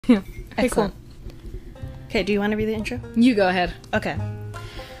Yeah. Excellent. Okay, do you want to read the intro? You go ahead. Okay.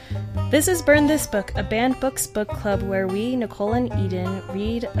 This is Burn This Book, a banned books book club where we, Nicolle and Eden,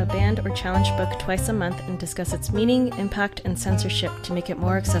 read a banned or challenged book twice a month and discuss its meaning, impact, and censorship to make it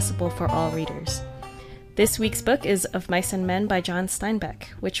more accessible for all readers. This week's book is Of Mice and Men by John Steinbeck,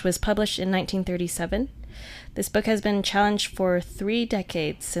 which was published in 1937. This book has been challenged for 3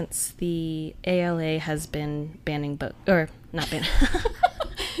 decades since the ALA has been banning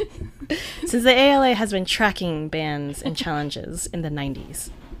since the ALA has been tracking bans and challenges in the 90s.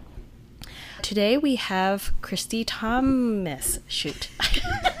 Today we have Christy Thomas. Shoot. Do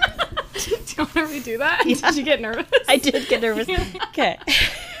you want to redo that? Yeah. Did you get nervous? I did get nervous. Okay.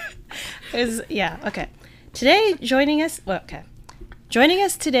 Okay. Joining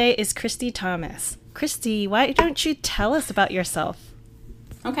us today is Christy Thomas. Christy, why don't you tell us about yourself?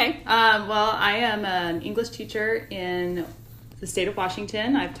 Okay. Well, I am an English teacher in the state of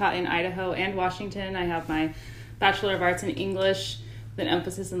Washington. I've taught in Idaho and Washington. I have my Bachelor of Arts in English with an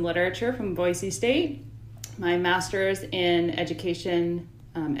emphasis in literature from Boise State. My master's in education,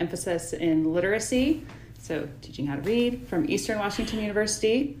 emphasis in literacy, so teaching how to read, from Eastern Washington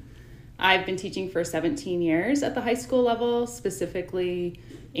University. I've been teaching for 17 years at the high school level, specifically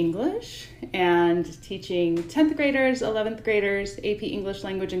English, and teaching 10th graders, 11th graders, AP English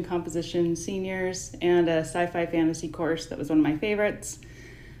Language and Composition seniors, and a sci-fi fantasy course that was one of my favorites.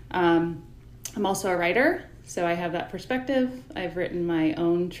 I'm also a writer, so I have that perspective. I've written my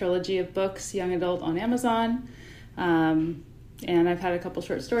own trilogy of books, young adult, on Amazon, and I've had a couple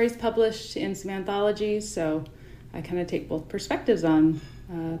short stories published in some anthologies, so I kind of take both perspectives on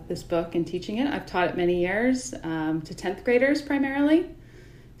this book and teaching it. I've taught it many years to 10th graders primarily,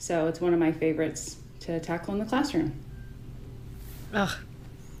 so it's one of my favorites to tackle in the classroom. Oh,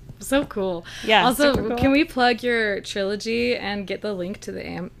 so cool. Yeah. Also, super cool. Can we plug your trilogy and get the link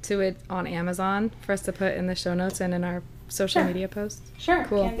to it on Amazon for us to put in the show notes and in our social media posts? Sure,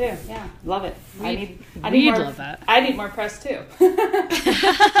 Cool. can do. Yeah, love it. We'd love that. I need more press too.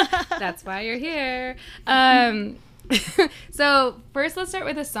 That's why you're here. So first, let's start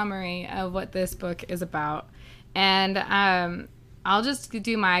with a summary of what this book is about, and I'll just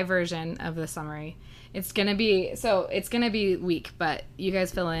do my version of the summary. It's gonna be weak, but you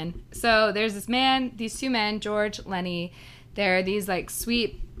guys fill in. So there's these 2 men, George, Lennie. They're these like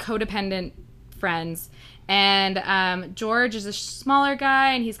sweet codependent friends, and George is a smaller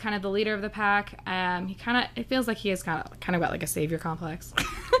guy, and he's kind of the leader of the pack. It feels like he has kind of got like a savior complex.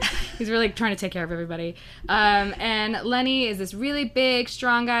 He's really trying to take care of everybody. And Lennie is this really big,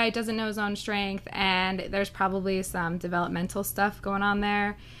 strong guy, doesn't know his own strength, and there's probably some developmental stuff going on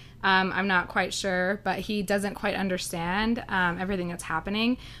there. I'm not quite sure, but he doesn't quite understand everything that's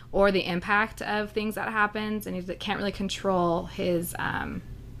happening or the impact of things that happens, and he can't really control his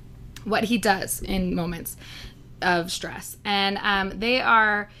what he does in moments of stress. And they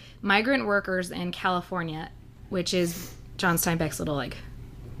are migrant workers in California, which is John Steinbeck's little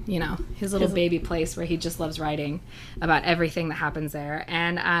his little baby place where he just loves writing about everything that happens there.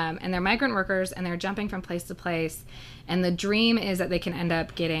 And they're migrant workers, and they're jumping from place to place. And the dream is that they can end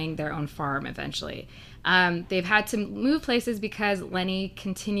up getting their own farm eventually. They've had to move places because Lennie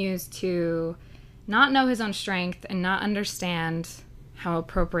continues to not know his own strength and not understand how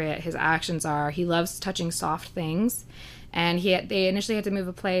appropriate his actions are. He loves touching soft things. And they initially had to move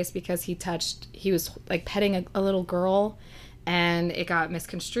a place because he was like petting a little girl, and it got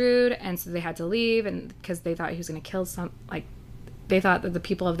misconstrued, and so they had to leave, and because they thought he was going to kill they thought that the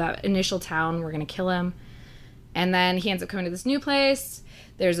people of that initial town were going to kill him. And then he ends up coming to this new place.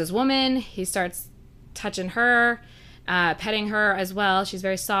 There's this woman. He starts touching her, petting her as well. She's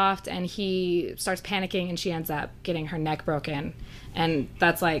very soft, and he starts panicking, and she ends up getting her neck broken, and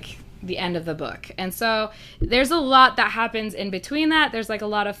that's like the end of the book. And so there's a lot that happens in between that. There's like a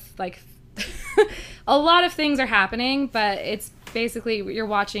lot of a lot of things are happening, but it's basically you're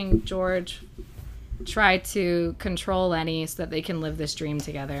watching George try to control Lennie so that they can live this dream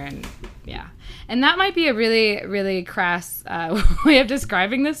together. And yeah, and that might be a really, really crass way of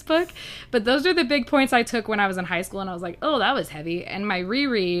describing this book, but those are the big points I took when I was in high school, and I was like, oh, that was heavy. And my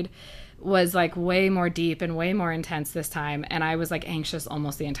reread was like way more deep and way more intense this time, and I was like anxious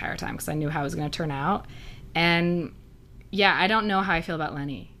almost the entire time because I knew how it was going to turn out. And yeah, I don't know how I feel about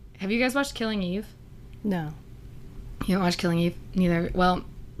Lennie. Have you guys watched Killing Eve? No. You haven't watched Killing Eve? Neither. Well,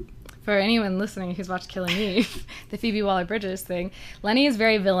 for anyone listening who's watched Killing Eve, the Phoebe Waller-Bridges thing, Lennie is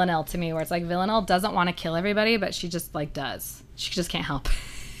very Villanelle to me, where it's like Villanelle doesn't want to kill everybody, but she just like does. She just can't help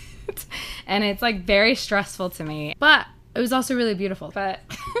it. And it's like very stressful to me. But it was also really beautiful. But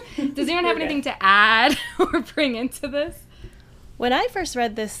does anyone have anything to add or bring into this? When I first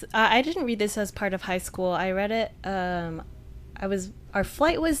read this, I didn't read this as part of high school. I read it, our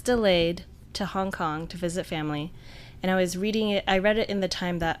flight was delayed to Hong Kong to visit family, and I was reading it. I read it in the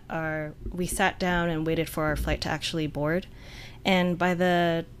time that we sat down and waited for our flight to actually board. And by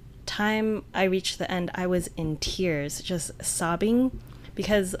the time I reached the end, I was in tears, just sobbing,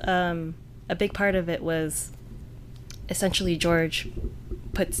 because a big part of it was essentially George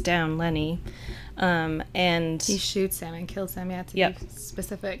puts down Lennie. And he shoots him and kills him. Yeah, to be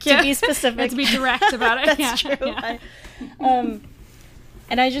specific. To be specific. To be direct about it. That's true. Yeah.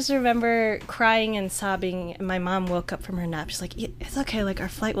 And I just remember crying and sobbing. And my mom woke up from her nap. She's like, "It's okay. Like, our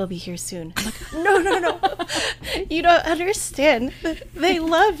flight will be here soon." I'm like, No. You don't understand. They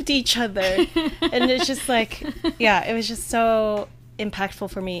loved each other. And it's just like, yeah, it was just so impactful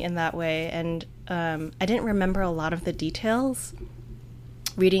for me in that way. And I didn't remember a lot of the details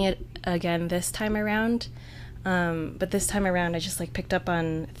reading it again this time around. But this time around, I just like picked up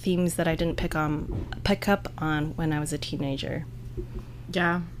on themes that I didn't pick up on when I was a teenager.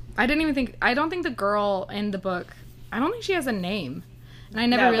 Yeah. I don't think the girl in the book, I don't think she has a name. And I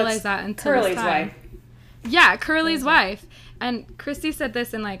never realized that until Curly's this time. wife. Yeah, Curly's wife. And Christy said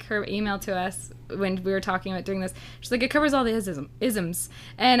this in like her email to us when we were talking about doing this. She's like, it covers all the isms.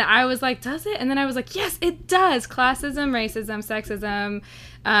 And I was like, does it? And then I was like, yes, it does. Classism, racism, sexism,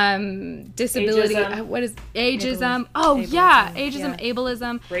 disability. Ageism. What is ageism? Ableism. Yeah, ageism,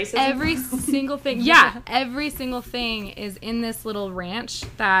 ableism. Racism? Every single thing. Yeah, every single thing is in this little ranch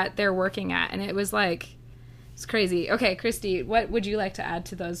that they're working at. And it was like, it's crazy. Okay, Christy, what would you like to add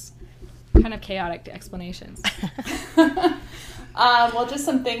to those kind of chaotic explanations? Well, just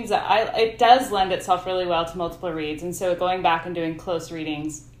some things that it does lend itself really well to multiple reads. And so going back and doing close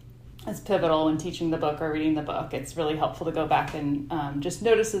readings is pivotal when teaching the book or reading the book. It's really helpful to go back and just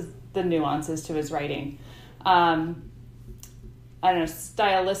notice the nuances to his writing. I don't know,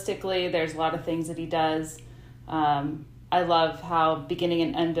 stylistically, there's a lot of things that he does. I love how beginning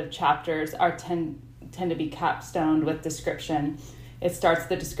and end of chapters tend to be capstoned with description. It starts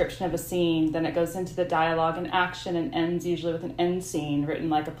the description of a scene, then it goes into the dialogue and action and ends usually with an end scene written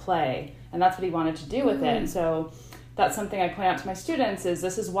like a play. And that's what he wanted to do with it. And so that's something I point out to my students is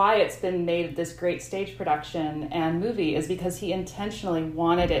this is why it's been made this great stage production and movie, is because he intentionally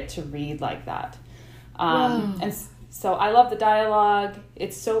wanted it to read like that. And so I love the dialogue.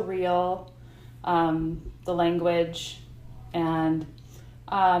 It's so real, the language. And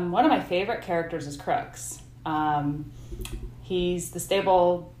one of my favorite characters is Crooks. He's the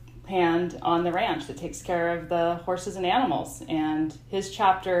stable hand on the ranch that takes care of the horses and animals. And his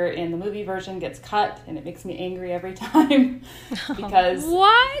chapter in the movie version gets cut, and it makes me angry every time. Because...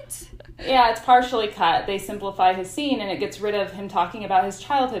 What? Yeah, it's partially cut. They simplify his scene, and it gets rid of him talking about his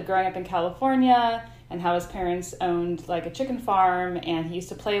childhood growing up in California and how his parents owned like a chicken farm, and he used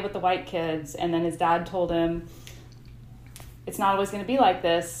to play with the white kids. And then his dad told him, it's not always going to be like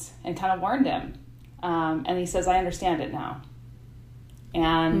this, and kind of warned him. And he says, I understand it now.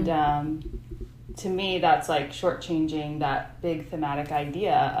 And to me, that's like shortchanging that big thematic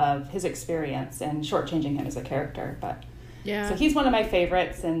idea of his experience and shortchanging him as a character. But yeah. So he's one of my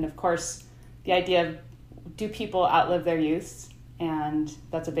favorites. And of course, the idea of do people outlive their youth? And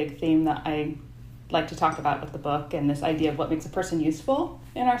that's a big theme that I like to talk about with the book, and this idea of what makes a person useful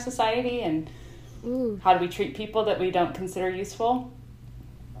in our society, and how do we treat people that we don't consider useful,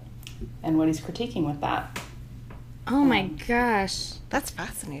 and what he's critiquing with that. Oh my gosh. That's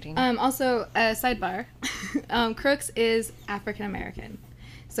fascinating. Also, a sidebar. Crooks is African American.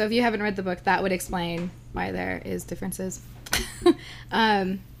 So if you haven't read the book, that would explain why there is differences.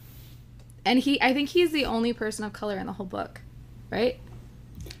 And I think he's the only person of color in the whole book, right?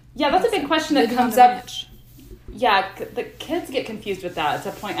 Yeah, that's a big question that comes up. Yeah, the kids get confused with that. It's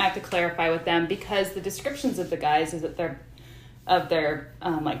a point I have to clarify with them, because the descriptions of the guys is that they're of their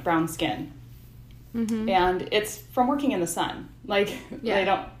like brown skin. Mm-hmm. And it's from working in the sun. Like, they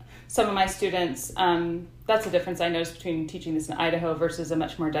don't, some of my students, that's the difference I noticed between teaching this in Idaho versus a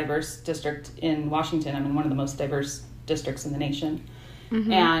much more diverse district in Washington. I'm in one of the most diverse districts in the nation.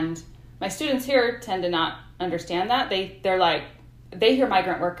 Mm-hmm. And my students here tend to not understand that. They're like, they hear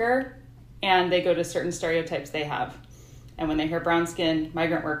migrant worker and they go to certain stereotypes they have. And when they hear brown skin,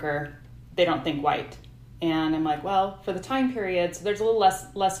 migrant worker, they don't think white. And I'm like, well, for the time period, so there's a little less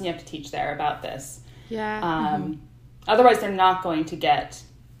lesson you have to teach there about this. Yeah. Otherwise, they're not going to get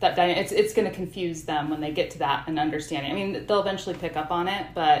that. It's going to confuse them when they get to that and understanding. I mean, they'll eventually pick up on it,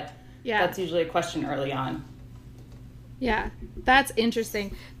 but that's usually a question early on. Yeah, that's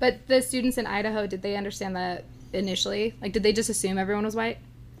interesting. But the students in Idaho, did they understand that initially? Like, did they just assume everyone was white?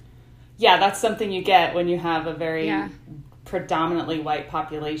 Yeah, that's something you get when you have a very predominantly white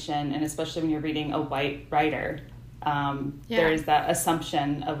population, and especially when you're reading a white writer, there is that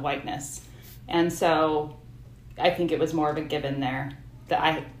assumption of whiteness. And so I think it was more of a given there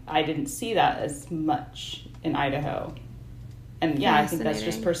that I didn't see that as much in Idaho. And yeah, I think that's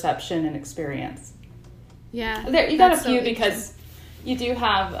just perception and experience. Yeah. You got a few because you do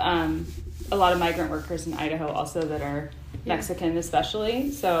have a lot of migrant workers in Idaho also that are Mexican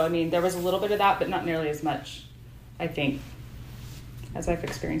especially. So, I mean, there was a little bit of that, but not nearly as much, I think, as I've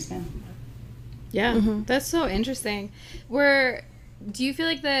experienced now. Yeah, that's so interesting. Do you feel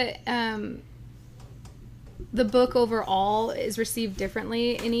like the book overall is received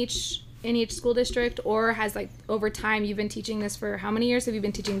differently in each school district, or has, like, over time, you've been teaching this for how many years have you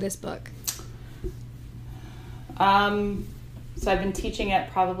been teaching this book? So I've been teaching it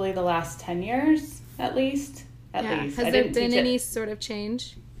probably the last 10 years at least. Has there been any sort of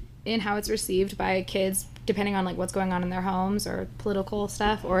change in how it's received by kids depending on, like, what's going on in their homes or political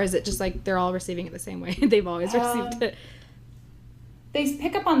stuff, or is it just like they're all receiving it the same way they've always received it? They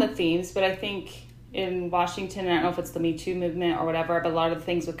pick up on the themes, but I think in Washington, I don't know if it's the Me Too movement or whatever, but a lot of the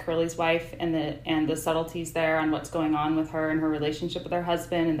things with Curly's wife and the subtleties there on what's going on with her and her relationship with her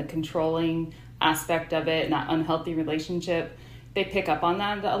husband and the controlling aspect of it and that unhealthy relationship, they pick up on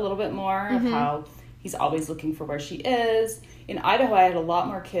that a little bit more, of how he's always looking for where she is. In Idaho, I had a lot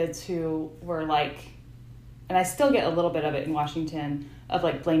more kids who were like, and I still get a little bit of it in Washington, of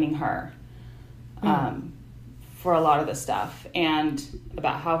like blaming her for a lot of the stuff, and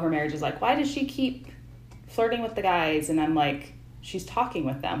about how her marriage is like, why does she keep flirting with the guys? And I'm like, she's talking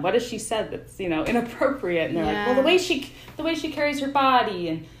with them. What has she said that's, inappropriate? And they're like, well, the way she carries her body.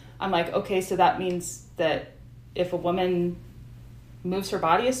 And I'm like, okay, so that means that if a woman moves her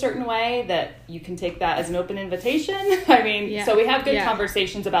body a certain way, that you can take that as an open invitation. I mean, so we have good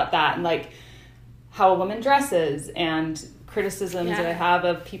conversations about that, and like how a woman dresses, and criticisms that I have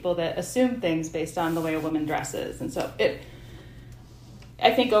of people that assume things based on the way a woman dresses. And so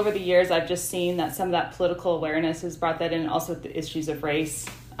I think over the years I've just seen that some of that political awareness has brought that in, also with the issues of race.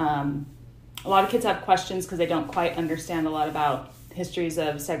 A lot of kids have questions because they don't quite understand a lot about histories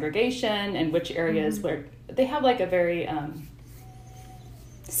of segregation and which areas where they have like a very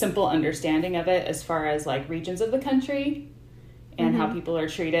simple understanding of it as far as like regions of the country and how people are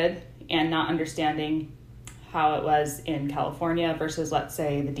treated, and not understanding how it was in California versus, let's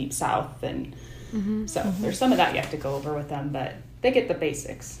say, the Deep South. And so there's some of that you have to go over with them, but they get the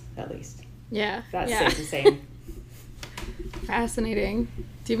basics at least. Yeah. That's safe to say. Fascinating.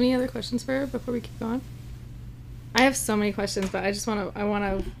 Do you have any other questions for her before we keep going? I have so many questions, but I don't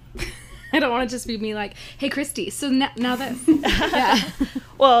want to just be me like, hey, Christy, so now that...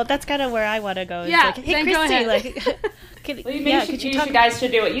 Well, that's kind of where I want to go. It's like, hey, Christy, like... you guys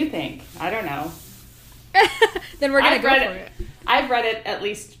should do what you think. I don't know. Then we're going to go for it. I've read it at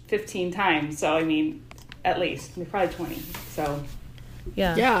least 15 times, so I mean, at least. Probably 20, so...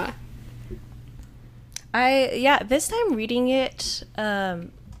 Yeah. This time reading it, the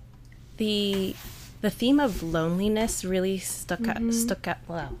theme of loneliness really stuck out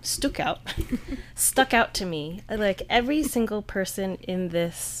to me. Like, every single person in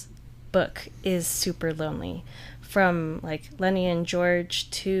this book is super lonely, from like Lennie and George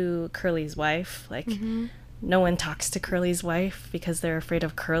to Curly's wife. Like, no one talks to Curly's wife because they're afraid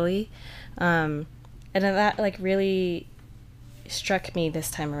of Curly, and that like really struck me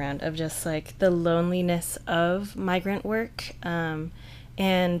this time around, of just like the loneliness of migrant work,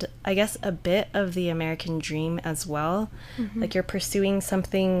 and I guess a bit of the American dream as well. Like, you're pursuing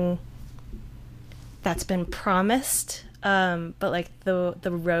something that's been promised, but like the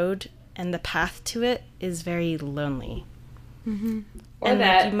road and the path to it is very lonely, and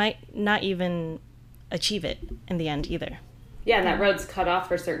like, you might not even achieve it in the end either. Yeah, and that road's cut off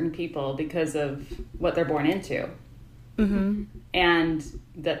for certain people because of what they're born into. And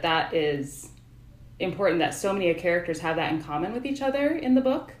that is important, that so many characters have that in common with each other in the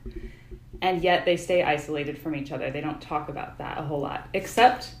book, and yet they stay isolated from each other. They don't talk about that a whole lot,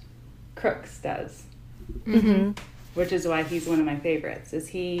 except Crooks does, which is why he's one of my favorites, is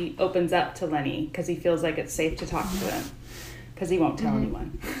he opens up to Lennie because he feels like it's safe to talk to him, because he won't tell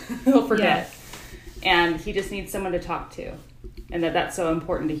anyone. He'll forget. And he just needs someone to talk to, and that's so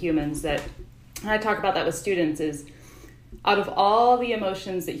important to humans. That, and I talk about that with students, is out of all the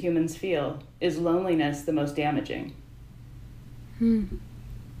emotions that humans feel, is loneliness the most damaging? And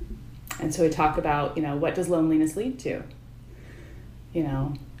so we talk about, what does loneliness lead to?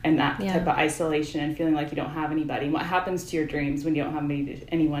 And that type of isolation and feeling like you don't have anybody. And what happens to your dreams when you don't have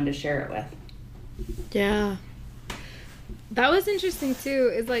anyone to share it with? Yeah. That was interesting too.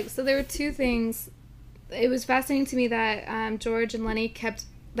 Is like, so there were two things it was fascinating to me that George and Lennie kept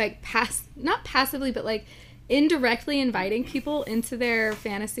like not passively, but like indirectly inviting people into their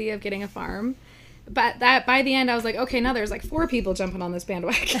fantasy of getting a farm. But that by the end, I was like, okay, now there's like 4 people jumping on this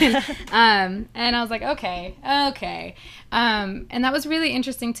bandwagon. And I was like, okay. And that was really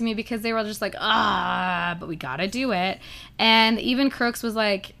interesting to me because they were just like, but we gotta do it. And even Crooks was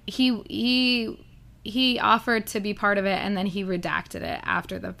like, he offered to be part of it, and then he redacted it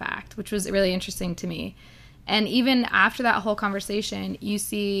after the fact, which was really interesting to me. And even after that whole conversation, you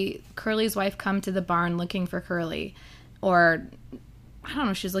see Curly's wife come to the barn looking for Curly, or I don't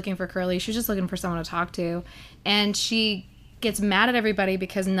know if she's looking for Curly. She's just looking for someone to talk to. And she gets mad at everybody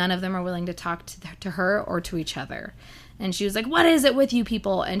because none of them are willing to talk to her or to each other. And she was like, what is it with you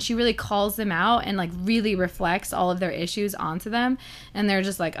people? And she really calls them out and like really reflects all of their issues onto them. And they're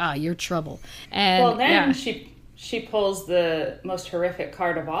just like, you're trouble. And well, then she pulls the most horrific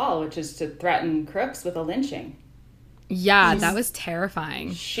card of all, which is to threaten Crooks with a lynching. Yeah, that was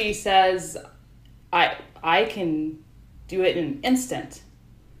terrifying. She says, I can do it in an instant.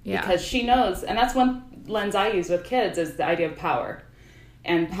 Yeah. Because she knows, and that's one lens I use with kids, is the idea of power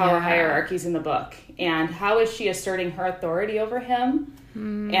and power hierarchies in the book. And how is she asserting her authority over him,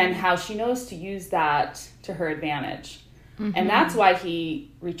 and how she knows to use that to her advantage. And that's why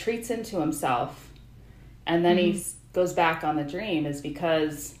he retreats into himself, and then he goes back on the dream, is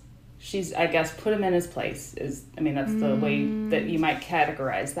because she's, I guess, put him in his place. That's the way that you might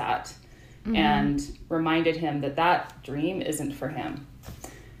categorize that. And reminded him that dream isn't for him.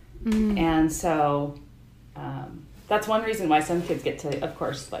 And so that's one reason why some kids get to, of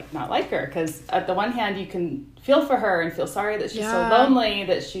course, like not like her, because at the one hand you can feel for her and feel sorry that she's so lonely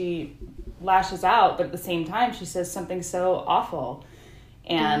that she lashes out, but at the same time she says something so awful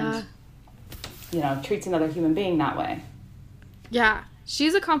and treats another human being that way. Yeah,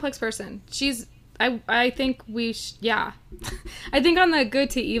 she's a complex person. I think I think on the good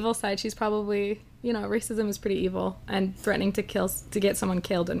to evil side, she's probably, racism is pretty evil, and threatening to get someone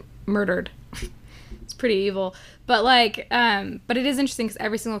killed and murdered. It's pretty evil. But but it is interesting because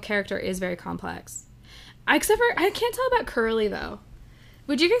every single character is very complex. Except for, I can't tell about Curly though.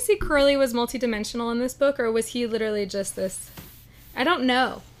 Would you guys see Curly was multidimensional in this book, or was he literally just this? I don't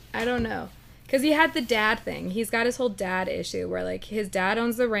know. Because he had the dad thing. He's got his whole dad issue where like his dad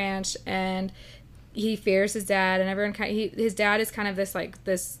owns the ranch and he fears his dad, and everyone his dad is kind of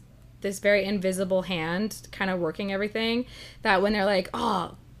this very invisible hand kind of working everything, that when they're like,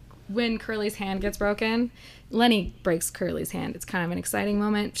 when Curly's hand gets broken, Lennie breaks Curly's hand. It's kind of an exciting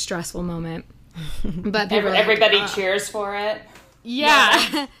moment, stressful moment. But everybody cheers for it.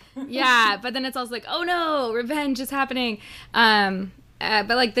 Yeah. Yeah, but then it's also like, oh no, revenge is happening. But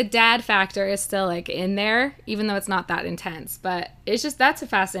like the dad factor is still like in there, even though it's not that intense. But it's just, that's a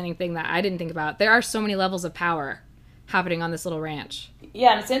fascinating thing that I didn't think about. There are so many levels of power happening on this little ranch.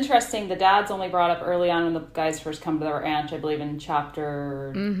 Yeah, and it's interesting. The dad's only brought up early on when the guys first come to the ranch, I believe in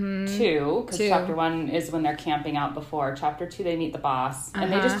chapter 2, because chapter 1 is when they're camping out before. Chapter 2, they meet the boss,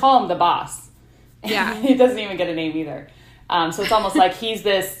 and they just call him the boss. Yeah. He doesn't even get a name either. So it's almost like he's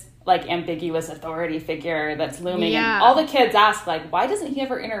this like ambiguous authority figure that's looming. Yeah. And all the kids ask, like, why doesn't he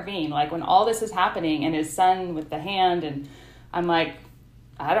ever intervene? Like when all this is happening, and his son with the hand, and I'm like,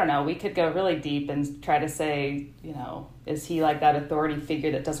 I don't know, we could go really deep and try to say, is he like that authority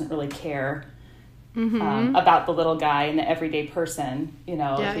figure that doesn't really care about the little guy and the everyday person?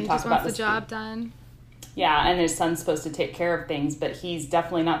 Yeah, he just wants the job done. Yeah, and his son's supposed to take care of things, but he's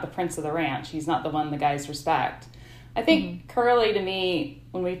definitely not the prince of the ranch. He's not the one the guys respect. I think Curly, to me,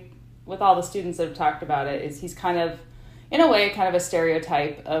 with all the students that have talked about it, is he's kind of, in a way, kind of a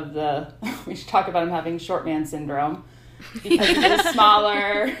stereotype of we should talk about him having short man syndrome. Because he's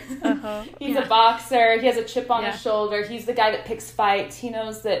smaller, he's a boxer, he has a chip on his shoulder, he's the guy that picks fights. He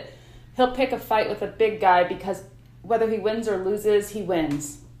knows that he'll pick a fight with a big guy because whether he wins or loses, he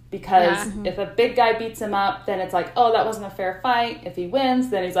wins. Because if a big guy beats him up, then it's like, oh, that wasn't a fair fight. If he wins,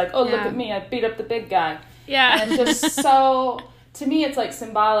 then he's like, oh, look at me, I beat up the big guy. Yeah. And it's just so, to me, it's like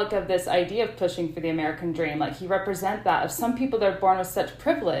symbolic of this idea of pushing for the American dream. Like he represents that of some people that are born with such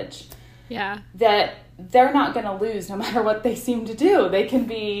privilege that they're not going to lose no matter what they seem to do. They can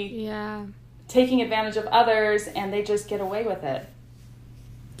be taking advantage of others, and they just get away with it.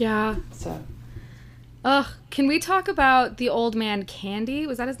 Yeah. So. Can we talk about the old man Candy?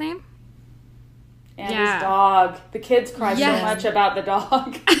 Was that his name? And his dog. The kids cry so much about the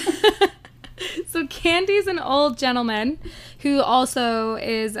dog. So Candy's an old gentleman who also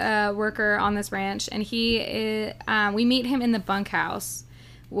is a worker on this ranch, and we meet him in the bunkhouse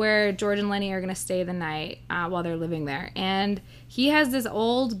where George and Lennie are going to stay the night while they're living there. And he has this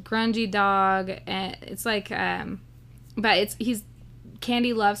old grungy dog, and it's like, but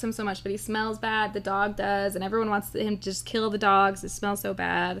Candy loves him so much, but he smells bad. The dog does, and everyone wants him to just kill the dogs. It smells so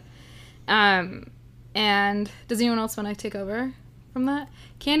bad. And does anyone else want to take over from that?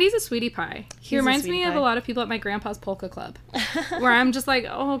 Candy's a sweetie pie. He reminds me of a lot of people at my grandpa's polka club, where I'm just like,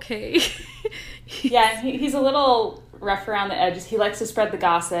 oh, okay. Yeah, he's a little rough around the edges. He likes to spread the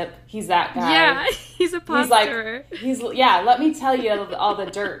gossip. He's that guy. Yeah, he's a posturer. Let me tell you all the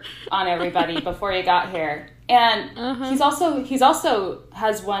dirt on everybody before you got here. And he's also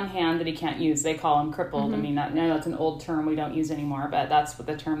has one hand that he can't use. They call him crippled. I mean, I know that's an old term we don't use anymore, but that's what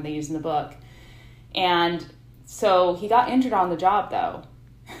the term they use in the book. And so he got injured on the job, though.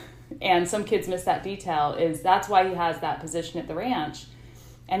 And some kids miss that detail, that's why he has that position at the ranch.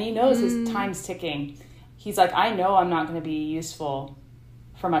 And he knows his time's ticking. He's like, I know I'm not going to be useful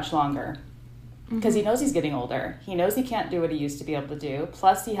for much longer. Because he knows he's getting older. He knows he can't do what he used to be able to do.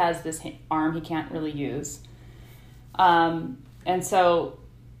 Plus, he has this arm he can't really use. And so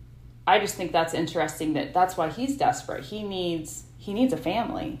I just think that's interesting that's why he's desperate. He needs a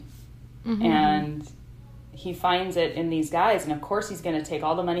family. And he finds it in these guys. And, of course, he's going to take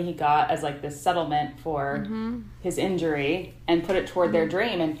all the money he got as, like, this settlement for his injury and put it toward their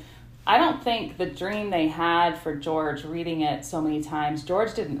dream. And I don't think the dream they had for George, reading it so many times,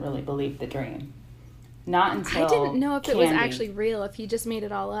 George didn't really believe the dream. Not until I didn't know if Candy. It was actually real, if he just made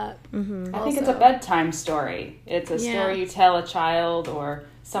it all up. I think it's a bedtime story. It's a story you tell a child or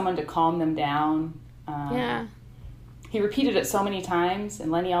someone to calm them down. He repeated it so many times,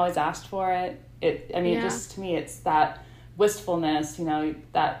 and Lennie always asked for it. Just to me, it's that wistfulness,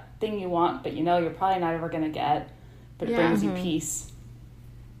 that thing you want, but you're probably not ever going to get, but it brings you peace.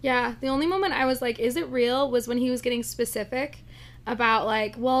 Yeah, the only moment I was like, is it real, was when he was getting specific about,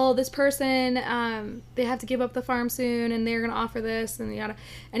 like, well, this person, they have to give up the farm soon, and they're going to offer this, and yada.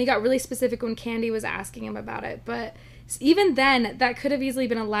 And he got really specific when Candy was asking him about it. But even then, that could have easily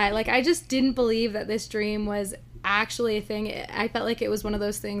been a lie. Like, I just didn't believe that this dream was actually a thing. I felt like it was one of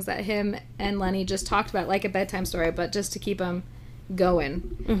those things that him and Lennie just talked about, like a bedtime story, but just to keep them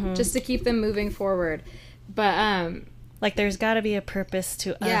going, just to keep them moving forward. But like, there's got to be a purpose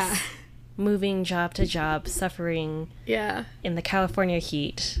to us moving job to job, suffering in the California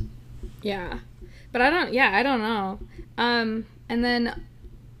heat. But I don't know. And then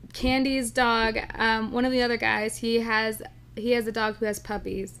Candy's dog, one of the other guys, he has a dog who has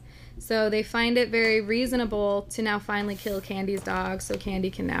puppies. So they find it very reasonable to now finally kill Candy's dog, so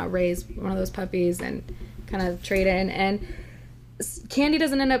Candy can now raise one of those puppies and kind of trade in. And Candy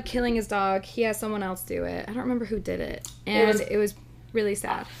doesn't end up killing his dog. He has someone else do it. I don't remember who did it. And it was really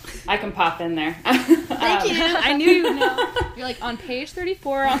sad. I can pop in there. Thank you. I knew you would know. You're like on page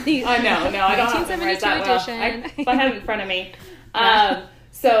 34 on the I know, I don't have to memorize that edition. Well. I have it in front of me.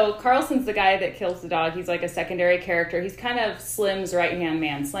 So Carlson's the guy that kills the dog. He's like a secondary character. He's kind of Slim's right-hand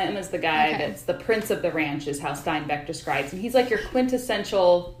man. Slim is the guy that's the prince of the ranch, is how Steinbeck describes him. He's like your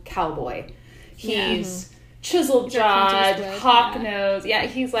quintessential cowboy. He's chiseled-jawed, hawk-nosed. Yeah,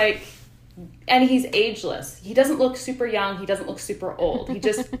 he's like... And he's ageless. He doesn't look super young. He doesn't look super old. He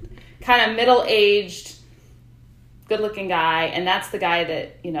just kind of middle-aged, good-looking guy. And that's the guy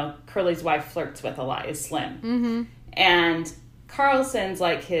that, Curly's wife flirts with a lot, is Slim. And Carlson's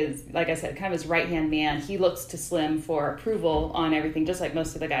like I said, kind of his right-hand man. He looks to Slim for approval on everything, just like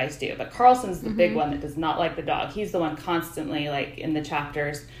most of the guys do. But Carlson's the big one that does not like the dog. He's the one constantly, like, in the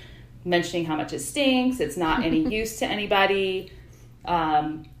chapters, mentioning how much it stinks. It's not any use to anybody.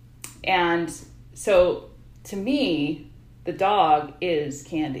 And so, to me, the dog is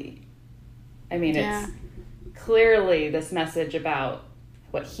Candy. I mean, it's clearly this message about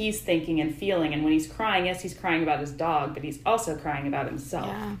what he's thinking and feeling. And when he's crying, yes, he's crying about his dog, but he's also crying about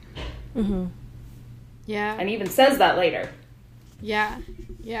himself. And he even says that later.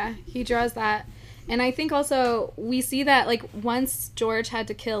 He draws that. And I think also we see that, like, once George had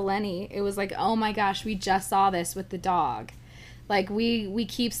to kill Lennie, it was like, oh my gosh, we just saw this with the dog. Like, we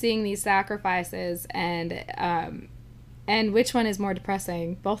keep seeing these sacrifices, and which one is more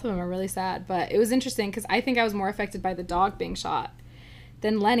depressing? Both of them are really sad, but it was interesting because I think I was more affected by the dog being shot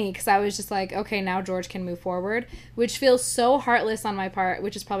than Lennie, because I was just like, okay, now George can move forward, which feels so heartless on my part,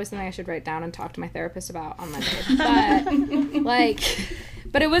 which is probably something I should write down and talk to my therapist about on Monday.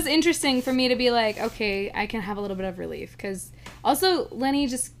 But it was interesting for me to be like, okay, I can have a little bit of relief, because also Lennie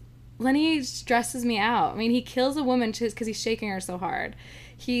stresses me out. I mean, he kills a woman just because he's shaking her so hard.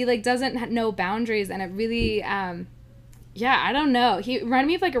 He, like, doesn't know boundaries, and it really, I don't know. He reminded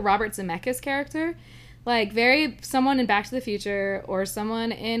me of, like, a Robert Zemeckis character. Like, very someone in Back to the Future, or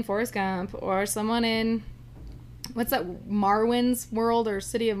someone in Forrest Gump, or someone in, what's that, Marwin's World, or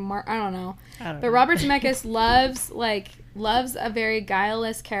City of I don't know. But Robert Zemeckis loves a very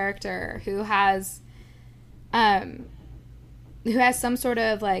guileless character who has some sort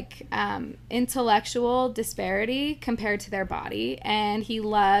of, like, intellectual disparity compared to their body, and he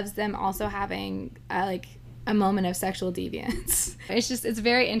loves them also having, a moment of sexual deviance. It's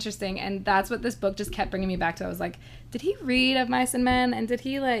very interesting, and that's what this book just kept bringing me back to. I was like, did he read Of Mice and Men, and did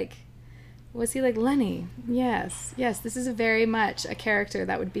he, like, was he like Lennie? Yes, this is very much a character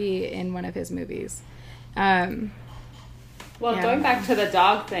that would be in one of his movies. Going back to the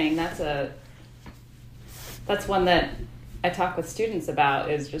dog thing, that's one that I talk with students about,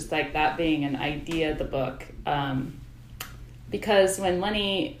 is just like that being an idea of the book. Because when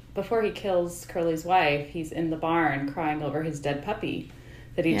Lennie, before he kills Curly's wife, he's in the barn crying over his dead puppy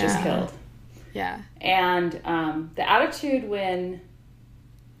that he just killed. Yeah. And the attitude when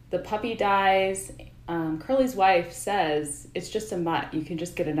the puppy dies, Curly's wife says, it's just a mutt, you can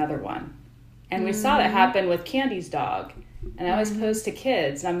just get another one. And we saw that happen with Candy's dog. And I always pose to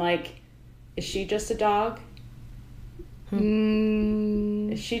kids, and I'm like, is she just a dog?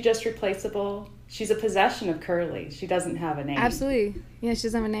 Is she just replaceable? She's a possession of Curly. She doesn't have a name. Absolutely. Yeah, she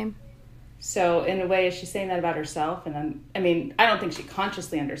doesn't have a name. So in a way, is she saying that about herself? And I don't think she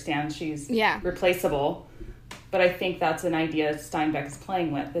consciously understands she's replaceable. But I think that's an idea Steinbeck is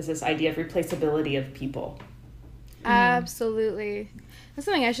playing with, is this idea of replaceability of people. Absolutely. That's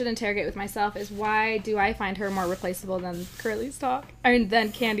something I should interrogate with myself, is why do I find her more replaceable than Curly's dog?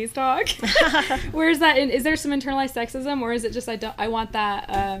 Than Candy's dog? Where is that? Is there some internalized sexism, or is it just I want that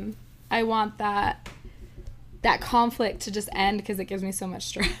conflict to just end because it gives me so much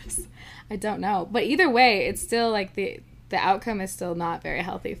stress? I don't know. But either way, it's still like the outcome is still not very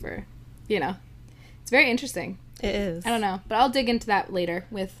healthy for, It's very interesting. It is. I don't know. But I'll dig into that later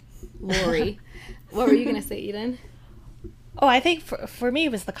with Lori. What were you going to say, Eden? Oh, I think for me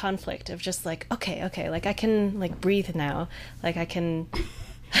it was the conflict of just like, okay, like I can like breathe now. Like I can,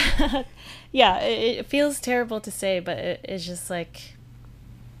 yeah, it feels terrible to say, but it's just like.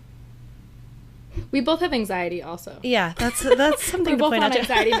 We both have anxiety also. Yeah, that's something to point out. We're both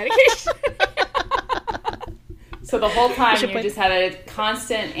on anxiety medication. So the whole time you just had a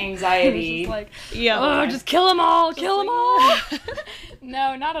constant anxiety. Just like, just kill them all, kill them all.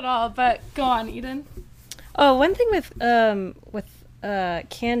 No, not at all, but go on, Eden. Oh, one thing with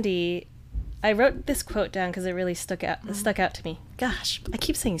Candy, I wrote this quote down because it really stuck out to me. Gosh, I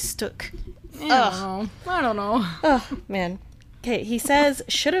keep saying stuck. I don't know. Oh, man. Okay, he says,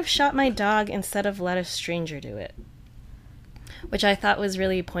 should have shot my dog instead of let a stranger do it. Which I thought was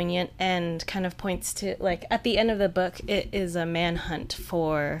really poignant and kind of points to, like, at the end of the book, it is a manhunt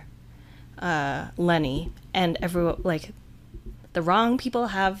for Lennie. And everyone, like, the wrong people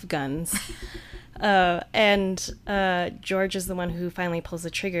have guns. And George is the one who finally pulls the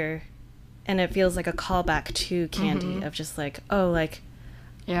trigger. And it feels like a callback to Candy of just like,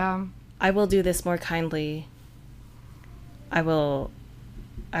 I will do this more kindly. I will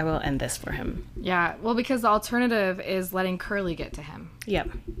end this for him. Yeah, well, because the alternative is letting Curly get to him.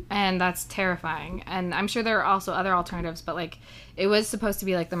 Yep. And that's terrifying. And I'm sure there are also other alternatives, but, like, it was supposed to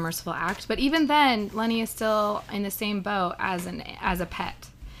be, like, the merciful act. But even then, Lennie is still in the same boat as a pet.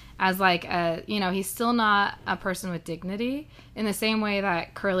 As, like, he's still not a person with dignity in the same way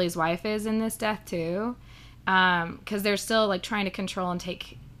that Curly's wife is in this death, too. Because they're still, like, trying to control and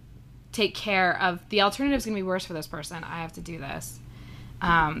take care of... The alternative's going to be worse for this person. I have to do this.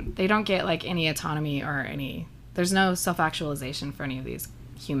 They don't get, like, any autonomy or any... There's no self-actualization for any of these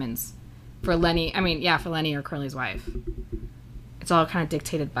humans. For Lennie or Curly's wife. It's all kind of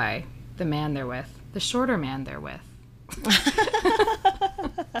dictated by the man they're with. The shorter man they're with.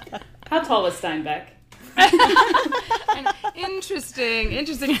 How tall was Steinbeck? Interesting.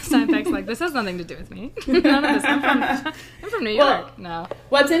 Steinbeck's like, this has nothing to do with me. None of this. I'm from New York. Well, no.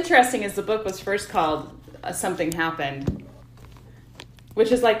 What's interesting is the book was first called Something Happened,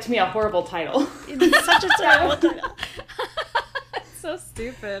 which is, like, to me, a horrible title. It's such a terrible title. It's so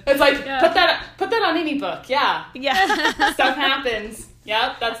stupid. It's like, put that on any book. Yeah. Stuff happens.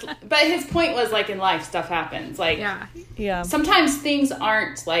 Yep, but his point was, like, in life, stuff happens. Like, yeah. Sometimes things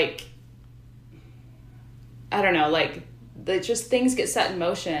aren't, like, I don't know, like, just things get set in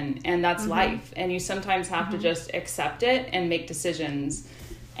motion, and that's life. And you sometimes have to just accept it and make decisions.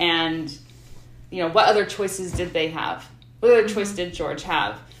 And, what other choices did they have? What other choice did George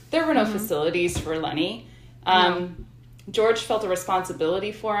have? There were no facilities for Lennie. George felt a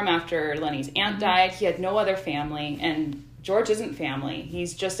responsibility for him after Lennie's aunt died. He had no other family, and George isn't family.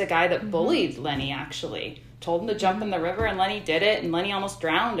 He's just a guy that bullied Lennie, actually. Told him to jump in the river, and Lennie did it, and Lennie almost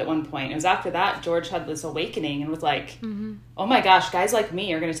drowned at one point. It was after that George had this awakening and was like, oh my gosh, guys like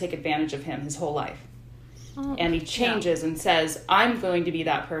me are going to take advantage of him his whole life. Oh, and he changes and says, I'm going to be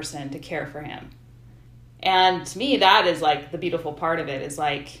that person to care for him. And to me, that is like the beautiful part of it, is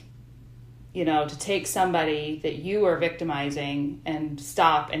like, you know, to take somebody that you are victimizing and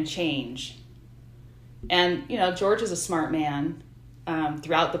stop and change. And, you know, George is a smart man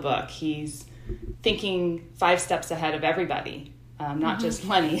throughout the book. He's thinking 5 steps ahead of everybody, not just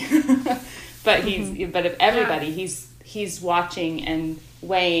Lennie, but but of everybody. He's watching and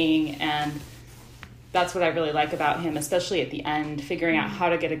weighing, and that's what I really like about him, especially at the end, figuring out how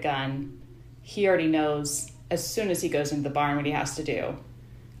to get a gun. He already knows as soon as he goes into the barn what he has to do,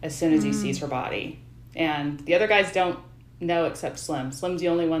 as soon as he sees her body. And the other guys don't know except Slim. Slim's the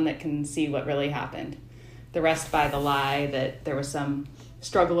only one that can see what really happened. The rest buy the lie that there was some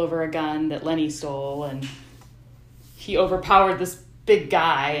struggle over a gun that Lennie stole, and he overpowered this big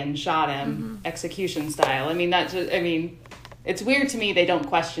guy and shot him execution style. I mean, it's weird to me they don't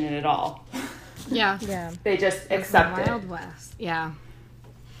question it at all. Yeah. They just accept it. Wild West. Yeah.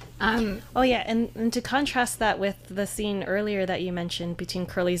 Oh yeah, and to contrast that with the scene earlier that you mentioned between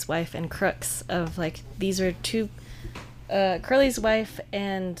Curly's wife and Crooks, of like, these are two, Curly's wife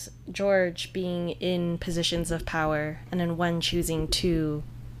and George being in positions of power, and then one choosing to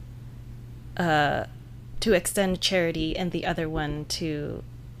extend charity, and the other one to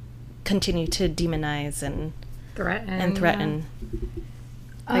continue to demonize and threaten.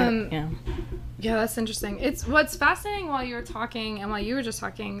 Yeah, that's interesting. It's what's fascinating while you were talking and while you were just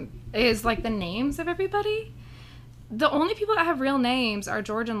talking is like the names of everybody. The only people that have real names are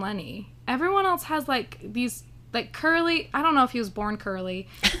George and Lennie. Everyone else has like these, like Curly. I don't know if he was born Curly,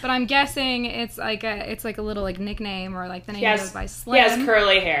 but I'm guessing it's like a little like nickname, or like the name goes by Slim. He has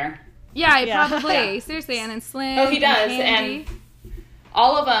curly hair. Yeah, probably. Seriously, and then Slim. Oh, he does, and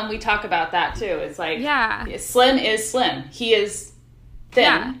all of them, we talk about that too. It's like, Slim is Slim. He is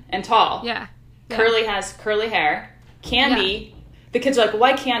thin and tall. Yeah. Curly has curly hair. Candy, the kids are like, well,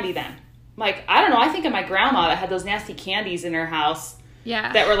 why Candy then? I'm like, I don't know. I think of my grandma that had those nasty candies in her house.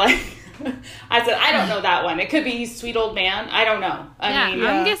 Yeah. That were like, I said, I don't know that one. It could be sweet old man. I don't know. I mean,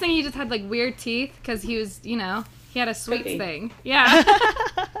 I'm guessing he just had like weird teeth because he was, you know, he had a sweets thing. Yeah.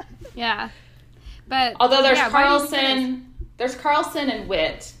 Yeah. But although there's Carlson and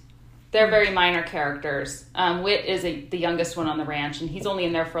Whit. They're very minor characters. Whit is the youngest one on the ranch, and he's only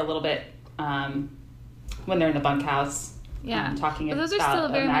in there for a little bit when they're in the bunkhouse. Yeah, talking but those about are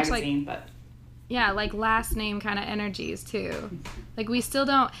still very magazine, much like, like last name kind of energies too. Like we still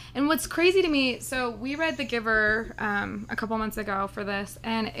don't. And what's crazy to me, so we read The Giver a couple months ago for this,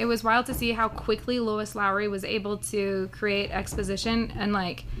 and it was wild to see how quickly Lois Lowry was able to create exposition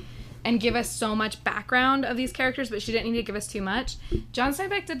and give us so much background of these characters, but she didn't need to give us too much. John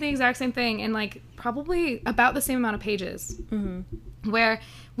Steinbeck did the exact same thing in like probably about the same amount of pages, where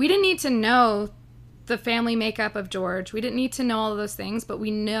we didn't need to know the family makeup of George. We didn't need to know all of those things, but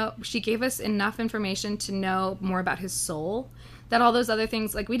we know she gave us enough information to know more about his soul, that all those other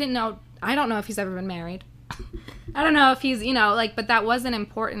things, like we didn't know. I don't know if he's ever been married. I don't know if he's, you know, like, but that wasn't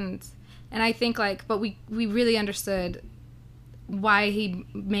important. And I think like, but we really understood why he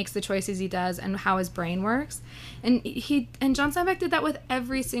makes the choices he does and how his brain works. And John Steinbeck did that with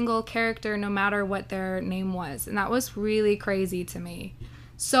every single character, no matter what their name was. And that was really crazy to me.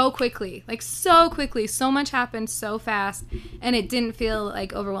 So quickly, so much happened so fast, and it didn't feel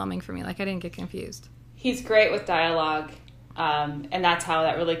like overwhelming for me. Like I didn't get confused. He's great with dialogue. And that's how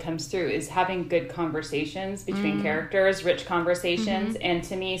that really comes through, is having good conversations between characters, rich conversations. And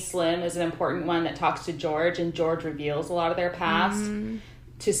to me, Slim is an important one that talks to George, and George reveals a lot of their past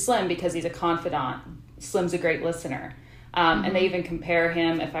to Slim because he's a confidant. Slim's a great listener. And they even compare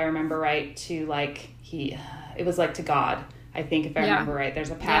him, if I remember right, to it was like to God, I think, if I remember right.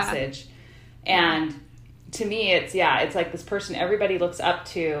 There's a passage. And to me, it's like this person everybody looks up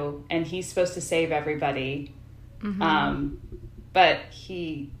to, and he's supposed to save everybody. But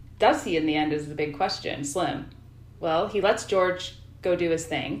does he in the end is the big question. Slim, well, he lets George go do his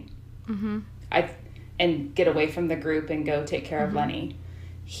thing and get away from the group and go take care of Lennie.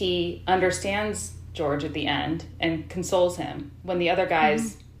 He understands George at the end and consoles him when the other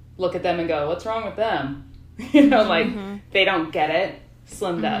guys look at them and go, what's wrong with them? You know, like they don't get it.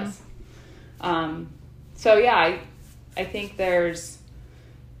 Slim does. So yeah, I think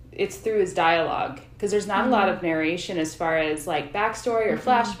it's through his dialogue, because there's not a lot of narration as far as like backstory or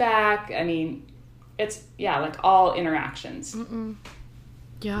flashback. I mean, it's like all interactions.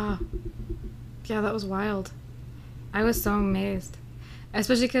 Yeah, that was wild. I was so amazed.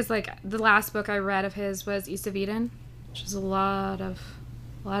 Especially because, like, the last book I read of his was East of Eden, which was a lot of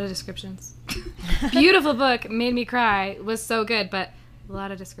descriptions. Beautiful book, made me cry, was so good, but a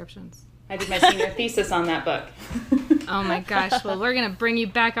lot of descriptions. I did my senior thesis on that book. Oh my gosh, well, we're going to bring you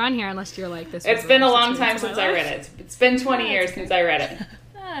back on here unless you're like this. It's been a long time since I read it. It's been 20 years since I read it.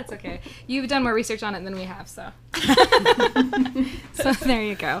 That's okay. You've done more research on it than we have, so. So there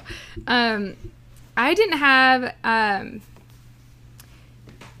you go. I didn't have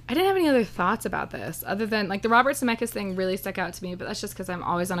any other thoughts about this other than, like, the Robert Zemeckis thing really stuck out to me, but that's just because I'm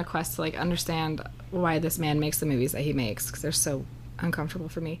always on a quest to, like, understand why this man makes the movies that he makes, because they're so uncomfortable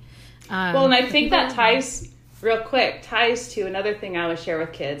for me. Well, and I think that ties to another thing I always share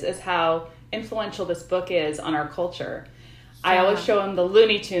with kids is how influential this book is on our culture. I always show them the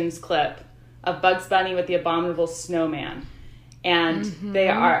Looney Tunes clip of Bugs Bunny with the abominable snowman. And they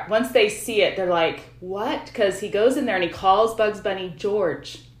are, once they see it, they're like, what? Because he goes in there and he calls Bugs Bunny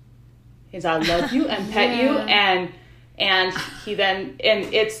George. He's, I love you and pet you. And he then,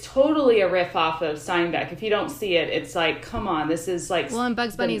 and it's totally a riff off of Steinbeck. If you don't see it, it's like, come on, this is like... Well, and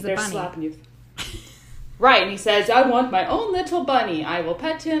Bugs Bunny's a bunny. Slapping you. Right, and he says, I want my own little bunny. I will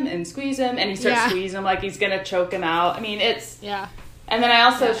pet him and squeeze him. And he starts squeezing him like he's going to choke him out. I mean, it's... Yeah. And then I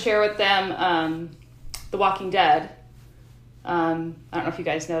also share with them The Walking Dead. I don't know if you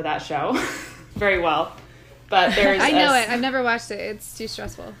guys know that show very well. But there's... I know it. I've never watched it. It's too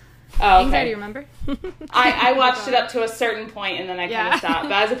stressful. Oh, okay. Anxiety, remember? I watched it up to a certain point and then I kind of stopped.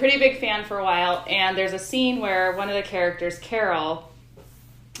 But I was a pretty big fan for a while. And there's a scene where one of the characters, Carol...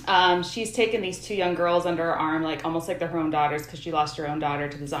 she's taken these two young girls under her arm, like almost like they're her own daughters, because she lost her own daughter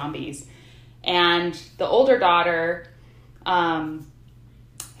to the zombies. And the older daughter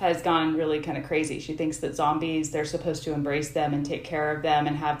has gone really kind of crazy. She thinks that zombies, they're supposed to embrace them and take care of them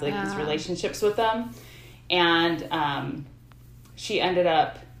and have like these relationships with them. And she ended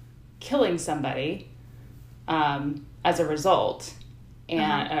up killing somebody as a result,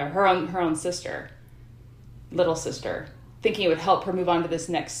 and her own sister, little sister, thinking it would help her move on to this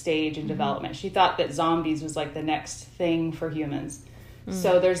next stage in development. She thought that zombies was like the next thing for humans.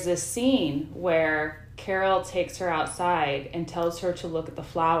 So there's this scene where Carol takes her outside and tells her to look at the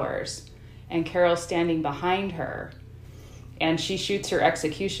flowers, and Carol's standing behind her, and she shoots her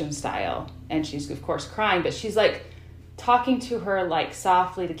execution style, and she's of course crying, but she's like talking to her like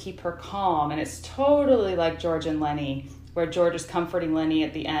softly to keep her calm, and it's totally like George and Lennie, where George is comforting Lennie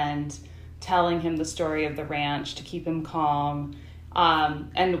at the end, telling him the story of the ranch to keep him calm.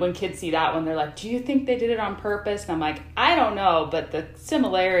 And when kids see that one, they're like, do you think they did it on purpose? And I'm like, I don't know, but the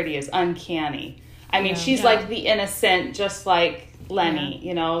similarity is uncanny. I mean, she's like the innocent, just like Lennie,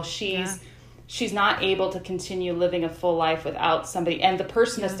 you know, she's not able to continue living a full life without somebody. And the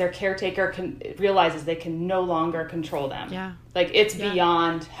person as their caretaker realizes they can no longer control them. Yeah. Like, it's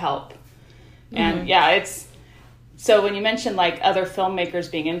beyond help. And it's... So when you mention like other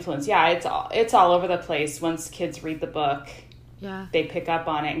filmmakers being influenced, it's all over the place. Once kids read the book, they pick up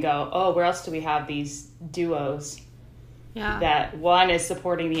on it and go, oh, where else do we have these duos? Yeah. That one is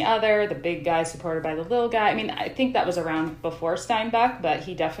supporting the other, the big guy supported by the little guy. I mean, I think that was around before Steinbeck, but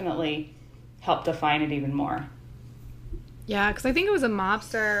he definitely helped define it even more. Yeah, because I think it was a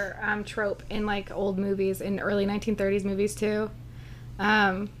mobster trope in like old movies, in early 1930s movies too.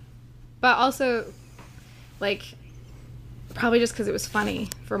 But also, like... probably just because it was funny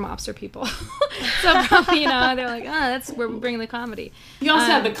for mobster people. So probably, you know, they're like, that's where we're bringing the comedy. You also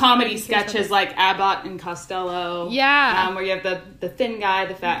have the comedy sketches like Abbott and Costello. Yeah. Where you have the thin guy,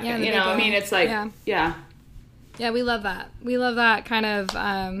 the fat guy. You know, I mean, it's like, yeah, we love that. We love that kind of,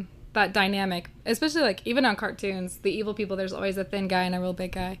 that dynamic. Especially like, even on cartoons, the evil people, there's always a thin guy and a real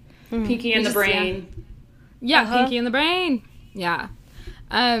big guy. Pinky and the Brain. Yeah, Pinky and the Brain. Yeah.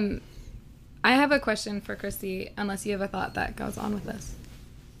 I have a question for Christy, unless you have a thought that goes on with this.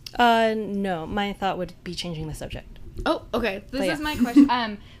 No, my thought would be changing the subject. Oh, okay. This is my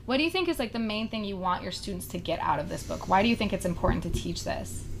question. What do you think is like the main thing you want your students to get out of this book? Why do you think it's important to teach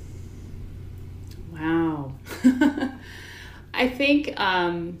this? Wow. I think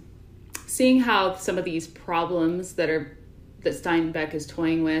seeing how some of these problems that Steinbeck is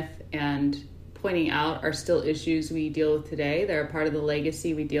toying with and pointing out are still issues we deal with today. They're a part of the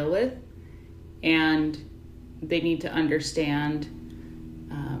legacy we deal with. And they need to understand,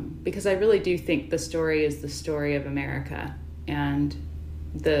 because I really do think the story is the story of America and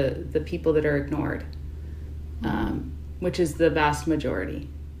the people that are ignored, which is the vast majority,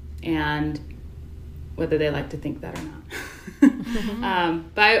 and whether they like to think that or not.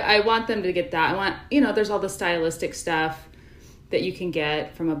 But I want them to get that. I want, there's all the stylistic stuff that you can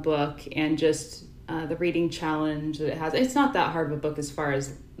get from a book, and just the reading challenge that it has. It's not that hard of a book as far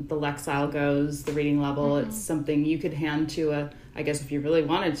as the Lexile goes, the reading level. It's something you could hand to I guess if you really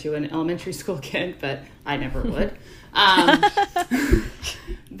wanted to, an elementary school kid, but I never would.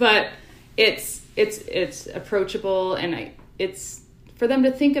 But it's approachable, and it's for them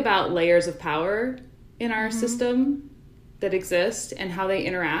to think about layers of power in our system that exist and how they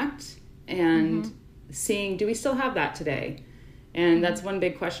interact, and seeing, do we still have that today? And that's one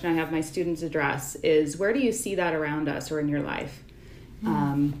big question I have my students address is, where do you see that around us or in your life?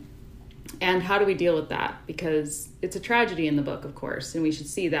 And how do we deal with that? Because it's a tragedy in the book, of course, and we should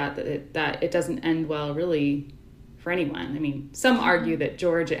see that it doesn't end well really for anyone. I mean, some argue that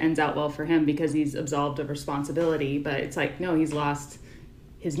George, it ends out well for him because he's absolved of responsibility, but it's like, no, he's lost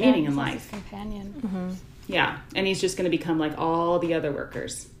his meaning in life. His companion. Yeah, and he's just going to become like all the other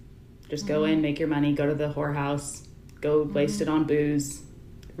workers. Just go in, make your money, go to the whorehouse, go waste it on booze,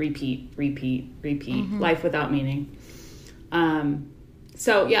 repeat, life without meaning.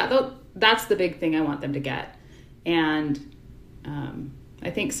 So yeah, that's the big thing I want them to get. And I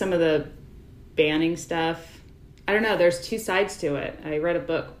think some of the banning stuff, I don't know, there's two sides to it. I read a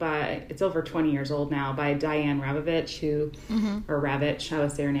book it's over 20 years old now, by Diane Ravitch, or Ravitch, I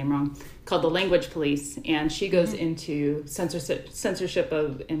always say her name wrong, called The Language Police. And she goes into censorship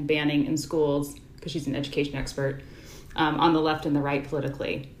and banning in schools, because she's an education expert, on the left and the right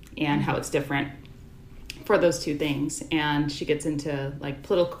politically, and how it's different for those two things. And she gets into like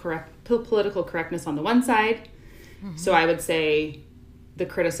political correctness on the one side. So I would say the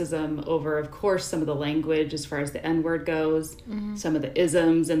criticism over, of course, some of the language as far as the N-word goes, some of the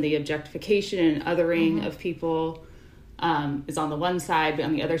isms and the objectification and othering of people is on the one side, but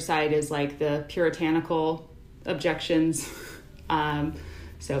on the other side is like the puritanical objections.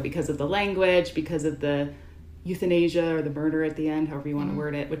 So because of the language, because of the euthanasia or the murder at the end, however you want to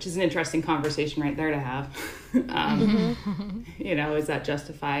word it, which is an interesting conversation right there to have. You know, is that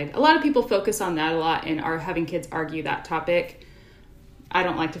justified? A lot of people focus on that a lot and are having kids argue that topic. I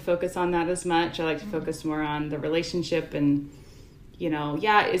don't like to focus on that as much. I like to focus more on the relationship and, you know,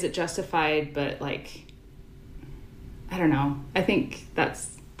 yeah, is it justified? But like, I don't know. I think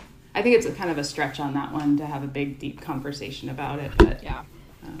it's a kind of a stretch on that one to have a big, deep conversation about it. But yeah,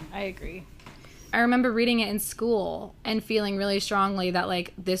 I agree. I remember reading it in school and feeling really strongly that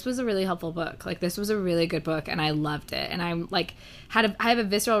like this was a really helpful book. Like this was a really good book and I loved it. And I'm like I have a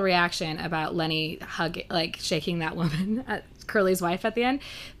visceral reaction about Lennie shaking that woman at Curly's wife at the end.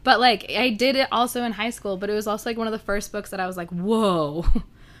 But like I did it also in high school, but it was also like one of the first books that I was like, whoa,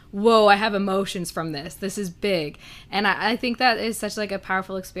 I have emotions from this. This is big. And I think that is such like a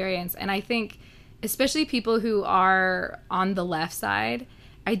powerful experience. And I think especially people who are on the left side,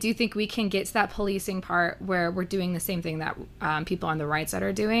 I do think we can get to that policing part where we're doing the same thing that people on the right side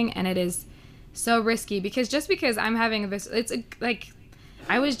are doing, and it is so risky because I'm having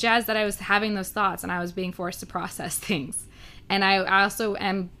I was jazzed that I was having those thoughts and I was being forced to process things, and I also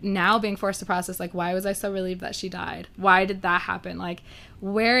am now being forced to process like, why was I so relieved that she died? Why did that happen? Like,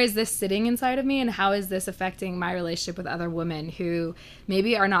 where is this sitting inside of me, and how is this affecting my relationship with other women who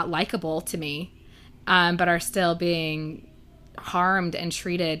maybe are not likable to me, but are still being harmed and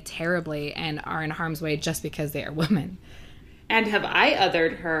treated terribly and are in harm's way just because they are women. And have I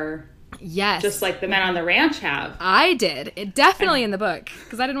othered her? Yes. Just like the men on the ranch have. I did. It definitely in the book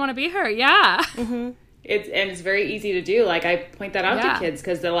because I didn't want to be her. Yeah. It's very easy to do. Like I point that out to kids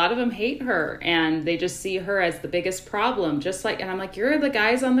because a lot of them hate her and they just see her as the biggest problem. Just like, and I'm like, you're the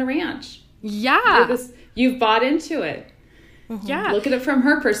guys on the ranch. Yeah. You've bought into it. Yeah. Look at it from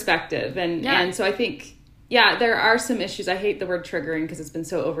her perspective. And so I think, yeah, there are some issues. I hate the word triggering because it's been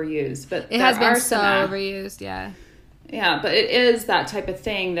so overused, but it has been so overused. Yeah. Yeah. But it is that type of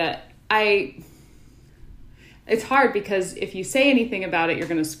thing that it's hard because if you say anything about it, you're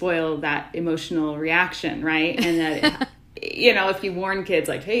going to spoil that emotional reaction. Right. And that, if you warn kids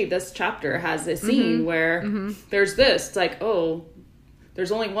like, hey, this chapter has a scene where there's this, it's like, oh,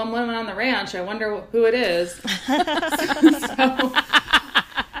 there's only one woman on the ranch. I wonder who it is.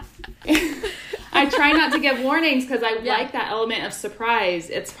 I try not to give warnings because I like that element of surprise.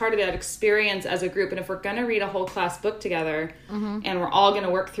 It's part of that experience as a group. And if we're going to read a whole class book together and we're all going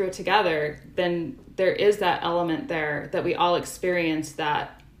to work through it together, then there is that element there that we all experience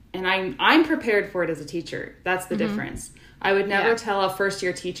that. And I'm prepared for it as a teacher. That's the difference. I would never tell a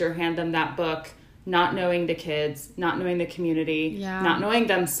first-year teacher, hand them that book, not knowing the kids, not knowing the community, not knowing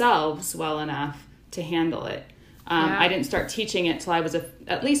themselves well enough to handle it. I didn't start teaching it till I was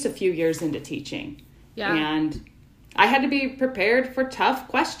at least a few years into teaching. Yeah. And I had to be prepared for tough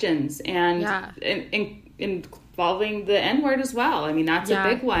questions. And in involving the N-word as well. I mean, that's a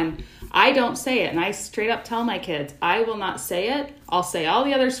big one. I don't say it, and I straight up tell my kids, I will not say it. I'll say all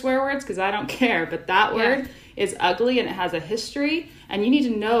the other swear words because I don't care, but that word is ugly and it has a history, and you need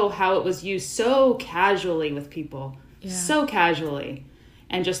to know how it was used so casually with people, so casually,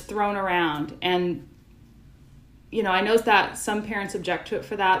 and just thrown around. And, you know, I know that some parents object to it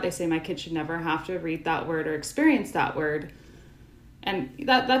for that. They say my kid should never have to read that word or experience that word. And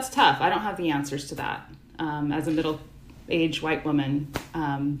that's tough. I don't have the answers to that. As a middle-aged white woman,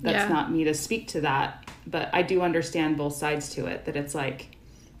 that's not me to speak to that. But I do understand both sides to it, that it's like,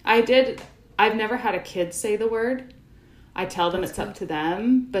 I've never had a kid say the word. I tell them it's up to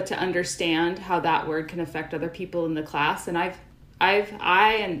them, but to understand how that word can affect other people in the class. And I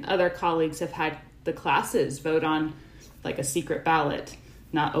and other colleagues have had the classes vote on like a secret ballot,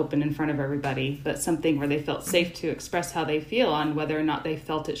 not open in front of everybody, but something where they felt safe to express how they feel on whether or not they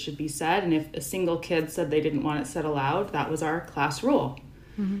felt it should be said. And if a single kid said they didn't want it said aloud, that was our class rule.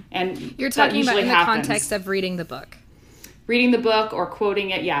 Mm-hmm. And you're talking about in the context of reading the book. Reading the book or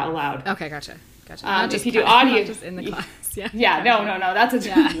quoting it, aloud. Okay, gotcha. If you do audio, not just in the class. No, that's a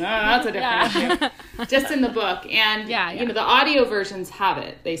different issue. Just in the book, and you know, the audio versions have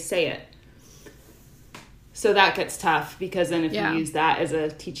it; they say it. So that gets tough because then if you use that as a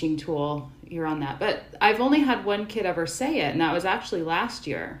teaching tool, you're on that. But I've only had one kid ever say it, and that was actually last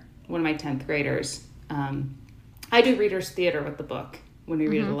year, one of my 10th graders. I do reader's theater with the book when we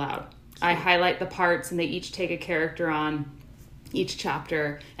read it aloud. I highlight the parts, and they each take a character on each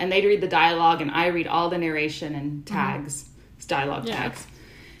chapter, and they read the dialogue, and I read all the narration and tags, dialogue tags.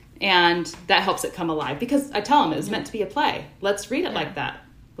 And that helps it come alive because I tell them it was meant to be a play. Let's read it like that.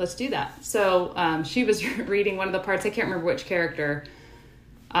 Let's do that. So she was reading one of the parts. I can't remember which character,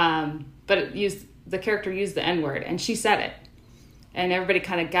 but the character used the N-word, and she said it. And everybody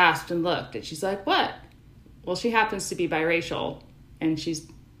kind of gasped and looked, and she's like, what? Well, she happens to be biracial, and she's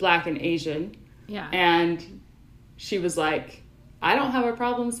Black and Asian. Yeah. And she was like, I don't have a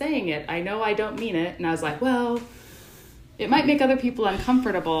problem saying it. I know I don't mean it. And I was like, well, it might make other people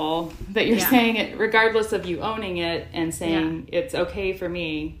uncomfortable that you're saying it regardless of you owning it and saying it's okay for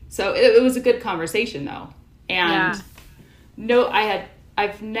me. So it was a good conversation though. And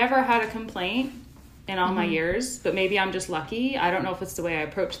I've never had a complaint in all my years, but maybe I'm just lucky. I don't know if it's the way I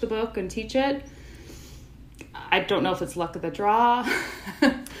approach the book and teach it. I don't know if it's luck of the draw.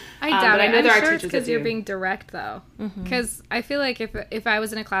 I doubt it. I'm sure it's because you're being direct, though. Because I feel like if I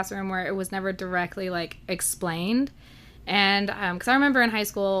was in a classroom where it was never directly, like, explained, and because I remember in high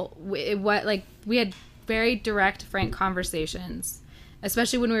school, we had very direct, frank conversations,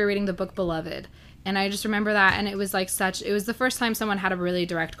 especially when we were reading the book Beloved. And I just remember that, and it was like it was the first time someone had a really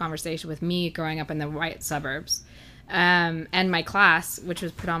direct conversation with me growing up in the white suburbs. And my class, which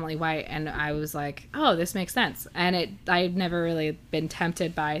was predominantly white, and I was like, oh, this makes sense. And I've never really been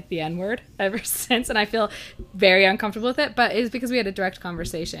tempted by the N-word ever since, and I feel very uncomfortable with it, but it's because we had a direct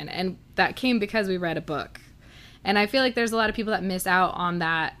conversation, and that came because we read a book. And I feel like there's a lot of people that miss out on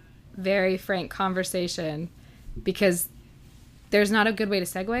that very frank conversation because there's not a good way to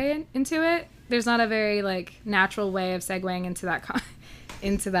segue into it. There's not a very, like, natural way of segueing into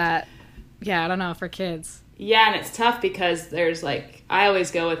that, I don't know, for kids. Yeah, and it's tough because there's like, I always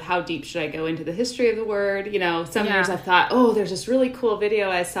go with how deep should I go into the history of the word? You know, some years I thought, oh, there's this really cool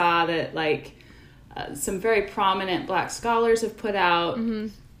video I saw that like some very prominent Black scholars have put out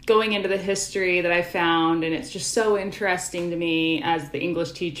going into the history that I found. And it's just so interesting to me as the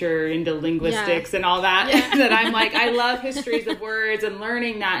English teacher into linguistics and all that, that I'm like, I love histories of words and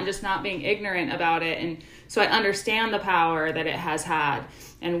learning that and just not being ignorant about it. And so I understand the power that it has had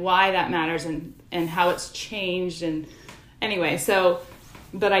and why that matters and how it's changed. And anyway,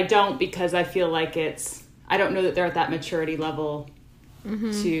 but I don't, because I feel like I don't know that they're at that maturity level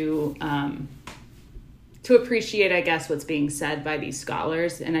to appreciate, I guess, what's being said by these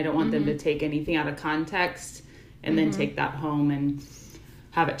scholars. And I don't want them to take anything out of context and then take that home and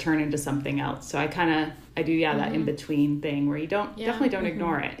have it turn into something else. So I do that in-between thing where you definitely don't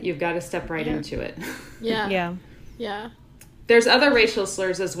ignore it. You've got to step right into it. Yeah. There's other racial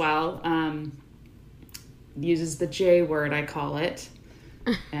slurs as well. Uses the J word, I call it.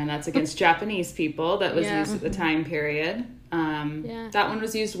 And that's against Japanese people. That was used at the time period. That one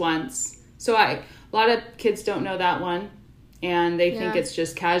was used once. So a lot of kids don't know that one. And they think it's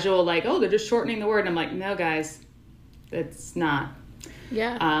just casual, like, oh, they're just shortening the word. And I'm like, no, guys, it's not.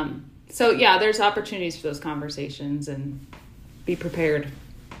 Yeah. So, there's opportunities for those conversations, and be prepared.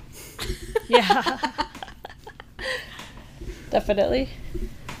 Definitely.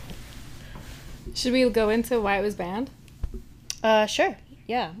 Should we go into why it was banned? Sure.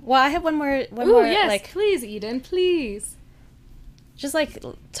 Yeah. Well, I have one more. Ooh, yes, like, please, Eden, please. Just like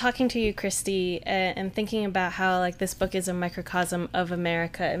talking to you, Christy, and thinking about how like this book is a microcosm of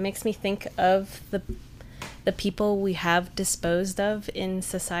America. It makes me think of the people we have disposed of in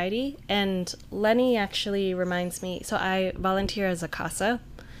society. And Lennie actually reminds me. So I volunteer as a CASA,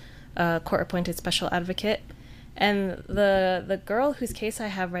 court-appointed special advocate, and the girl whose case I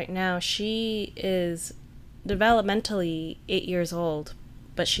have right now, she is developmentally 8 years old,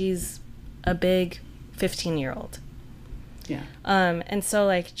 but she's a big 15-year-old. Yeah. And so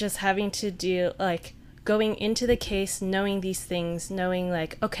like just having to deal, like going into the case, knowing these things, knowing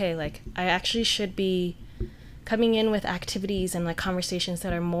like, okay, like I actually should be coming in with activities and like conversations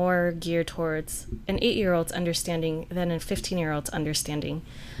that are more geared towards an 8-year-old's understanding than a 15-year-old's understanding.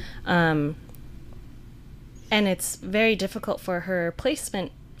 And it's very difficult for her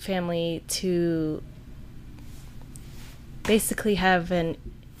placement family to basically have an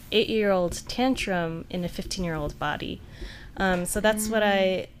 8-year-old tantrum in a 15-year-old body. So that's what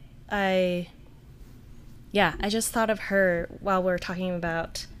I just thought of her while we're talking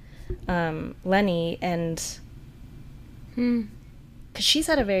about Lennie, and because she's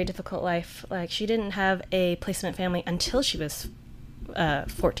had a very difficult life. Like, she didn't have a placement family until she was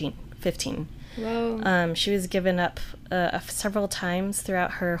 14, 15. Whoa. She was given up several times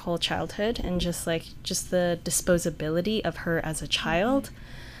throughout her whole childhood, and just the disposability of her as a child.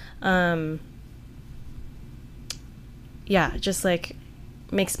 Just like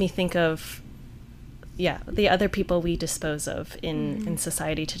makes me think of the other people we dispose of in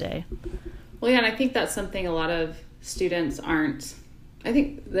society today. Well, yeah, and I think that's something a lot of students aren't. I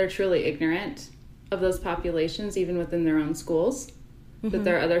think they're truly ignorant of those populations, even within their own schools. Mm-hmm. That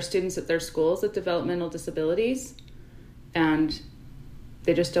there are other students at their schools with developmental disabilities, and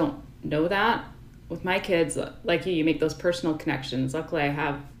they just don't know that. With my kids, like you make those personal connections. Luckily, I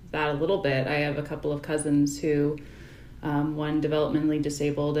have that a little bit. I have a couple of cousins who, one developmentally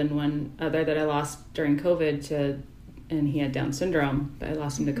disabled and one other that I lost during COVID and he had Down syndrome, but I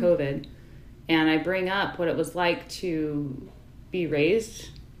lost him to COVID. And I bring up what it was like to be raised,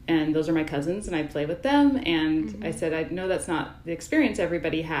 and those are my cousins, and I play with them. And I said, I know that's not the experience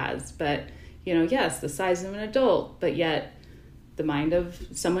everybody has, but, yes, the size of an adult, but yet the mind of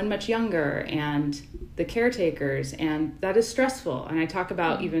someone much younger and the caretakers, and that is stressful. And I talk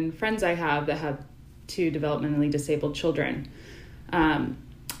about even friends I have that have 2 developmentally disabled children,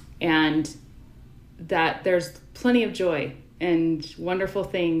 and that there's plenty of joy and wonderful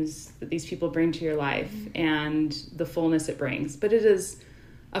things that these people bring to your life and the fullness it brings. But it is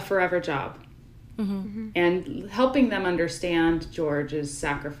a forever job. Mm-hmm. And helping them understand George's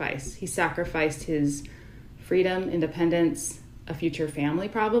sacrifice. He sacrificed his freedom, independence, a future family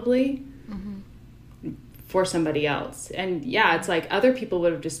probably, for somebody else. And it's like other people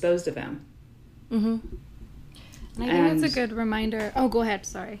would have disposed of him. Mm-hmm. And I think it's a good reminder. Oh, go ahead.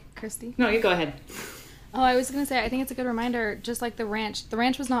 Sorry, Christy. No, you go ahead. Oh, I was going to say, I think it's a good reminder, just like the ranch. The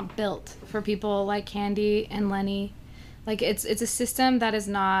ranch was not built for people like Candy and Lennie. Like, it's a system that is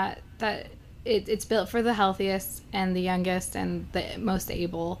not, it's built for the healthiest and the youngest and the most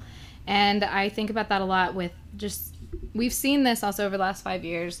able. And I think about that a lot with just, we've seen this also over the last 5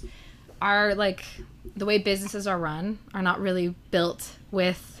 years. The way businesses are run are not really built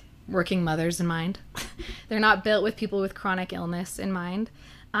with working mothers in mind. They're not built with people with chronic illness in mind.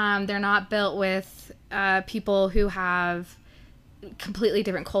 They're not built with people who have completely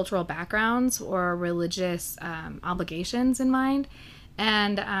different cultural backgrounds or religious obligations in mind.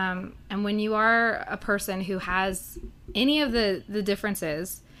 And when you are a person who has any of the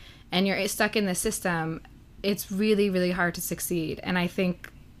differences and you're stuck in the system, it's really, really hard to succeed. And I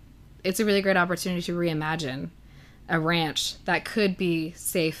think it's a really great opportunity to reimagine a ranch that could be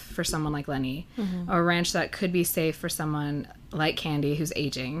safe for someone like Lennie, or a ranch that could be safe for someone like Candy who's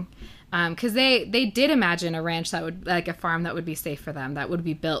aging. Because they did imagine a ranch that would, like a farm that would be safe for them, that would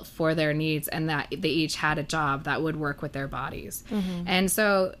be built for their needs, and that they each had a job that would work with their bodies. And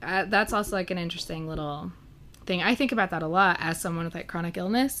so that's also like an interesting little thing. I think about that a lot as someone with like chronic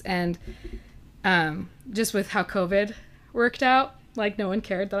illness, and just with how COVID worked out, like no one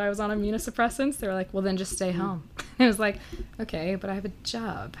cared that I was on immunosuppressants. They were like, well, then just stay home. I was like, okay, but I have a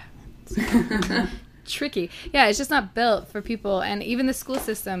job. Tricky. Yeah, it's just not built for people, and even the school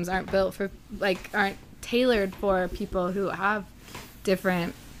systems aren't built for, aren't tailored for people who have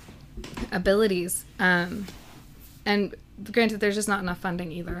different abilities. And granted, there's just not enough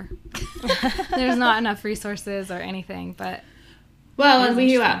funding either. There's not enough resources or anything, but well,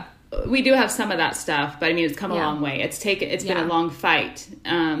 and we do have some of that stuff, but I mean, it's come a long way. It's been a long fight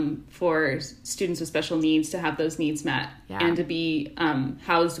for students with special needs to have those needs met and to be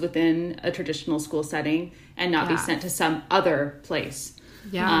housed within a traditional school setting and not be sent to some other place.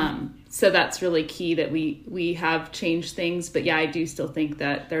 So that's really key that we have changed things. But I do still think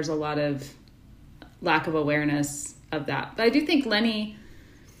that there's a lot of lack of awareness of that. But I do think Lennie,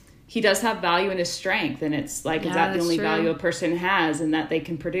 he does have value in his strength, and it's like, is that the only value a person has and that they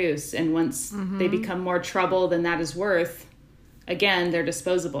can produce? And once they become more trouble than that is worth, again, they're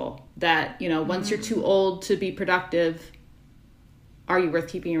disposable. That, once you're too old to be productive, are you worth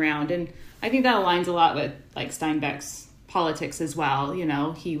keeping around? And I think that aligns a lot with like Steinbeck's politics as well.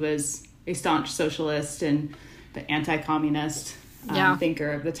 He was a staunch socialist and the anti-communist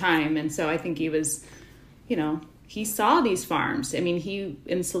thinker of the time. And so I think he was, he saw these farms. I mean,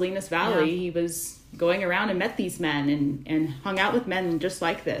 in Salinas Valley, he was going around and met these men and hung out with men just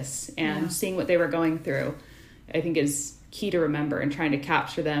like this and seeing what they were going through, I think is key to remember, and trying to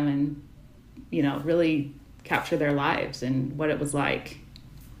capture them and, really capture their lives and what it was like.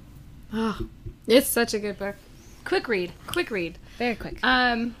 Oh, it's such a good book. Quick read. Very quick.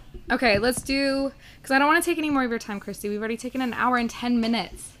 Okay, let's do, because I don't want to take any more of your time, Christy. We've already taken an hour and 10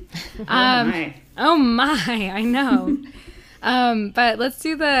 minutes. Oh my, I know. But let's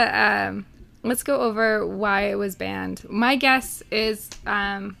do let's go over why it was banned. My guess is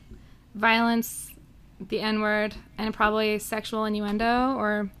violence, the N-word, and probably sexual innuendo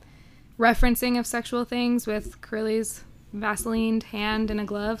or referencing of sexual things with Curly's Vaselined hand in a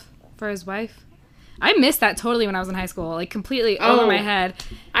glove for his wife. I missed that totally when I was in high school, like completely over my head.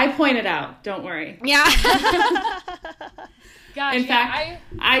 I pointed out, don't worry. Yeah. Gosh, in fact,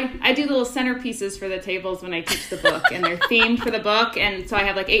 I do little centerpieces for the tables when I teach the book, and they're themed for the book. And so I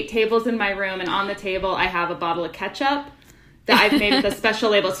have like 8 tables in my room, and on the table I have a bottle of ketchup that I've made with a special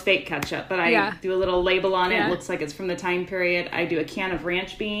label. It's fake ketchup, but I do a little label on it. It looks like it's from the time period. I do a can of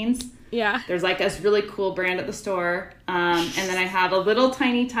ranch beans. Yeah. There's like a really cool brand at the store. And then I have a little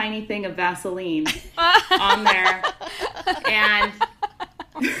tiny thing of Vaseline on there. And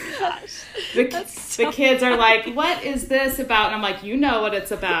the kids are like, what is this about? And I'm like, you know what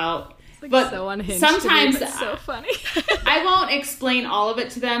it's about. It's like but so unhinged sometimes to me, but so funny. I won't explain all of it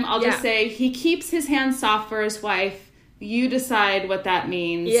to them. I'll just say he keeps his hands soft for his wife. You decide what that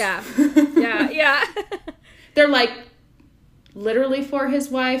means. Yeah. They're like, literally for his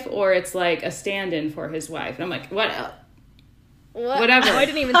wife, or it's like a stand-in for his wife. And I'm like, whatever. Oh, I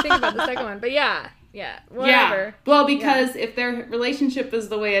didn't even think about the second one, but whatever. Yeah. Well, because if their relationship is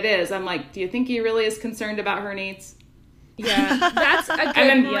the way it is, I'm like, do you think he really is concerned about her needs? Yeah, that's a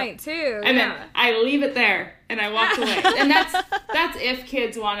good point too. And then I leave it there and I walk away. And that's if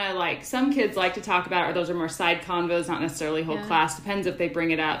kids want to, like, some kids like to talk about it, or those are more side convos, not necessarily whole class. Depends if they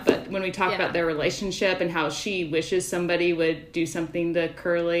bring it up. But when we talk about their relationship and how she wishes somebody would do something to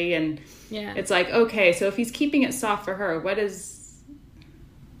Curly, and it's like, okay, so if he's keeping it soft for her, what is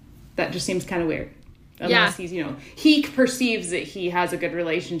that? Just seems kind of weird. Unless he's, he perceives that he has a good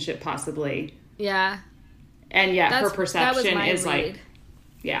relationship, possibly. Yeah. And yet her perception is read.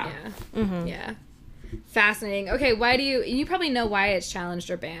 Yeah. Fascinating. Okay, why do you probably know why it's challenged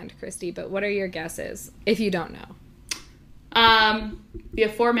or banned, Christy, but what are your guesses if you don't know? The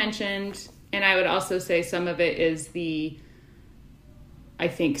aforementioned, and I would also say some of it is I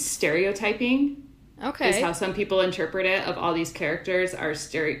think stereotyping. Okay. Is how some people interpret it, of all these characters are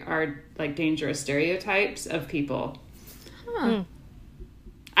like dangerous stereotypes of people. Huh.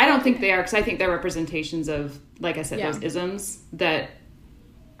 I don't think they are, because I think they're representations of, like I said, those isms that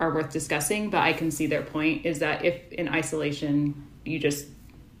are worth discussing. But I can see their point is that if in isolation you just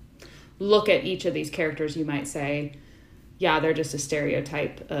look at each of these characters, you might say, yeah, they're just a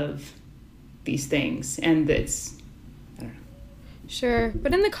stereotype of these things. And it's, I don't know. Sure.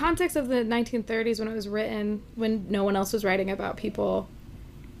 But in the context of the 1930s, when it was written, when no one else was writing about people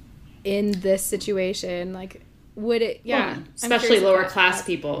in this situation, like, would it, especially lower class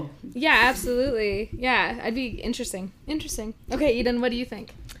people. Yeah, absolutely. Yeah, I'd be interesting. Okay, Eden, what do you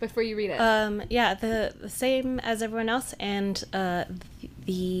think before you read it? The same as everyone else, and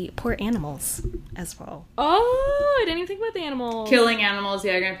the poor animals as well. Oh, I didn't even think about the animals. Killing animals,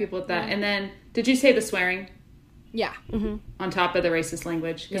 you're gonna have people with that. And then, did you say the swearing? Yeah. Mm-hmm. On top of the racist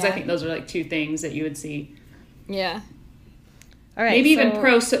language? Because I think those are like 2 things that you would see. Yeah. All right, maybe even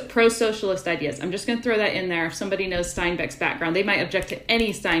pro-socialist ideas. I'm just going to throw that in there. If somebody knows Steinbeck's background, they might object to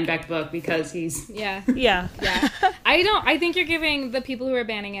any Steinbeck book because he's... Yeah. I think you're giving the people who are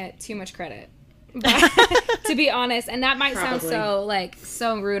banning it too much credit, to be honest. And that might sound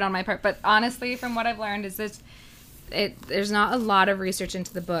so rude on my part. But honestly, from what I've learned, is this there's not a lot of research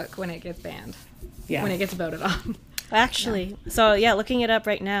into the book when it gets banned. Yeah. When it gets voted on. Actually, so looking it up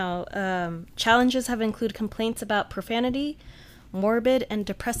right now, challenges have included complaints about profanity, morbid and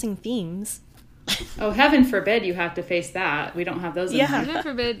depressing themes. Oh, heaven forbid you have to face that. We don't have those in here. Heaven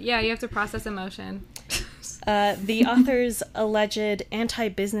forbid, you have to process emotion. The author's alleged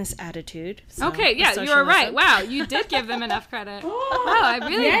anti-business attitude. So okay, yeah, you were right. Wow, you did give them enough credit. Wow, I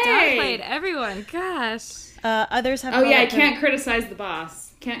really downplayed everyone. Gosh. Others have... I can't criticize the boss.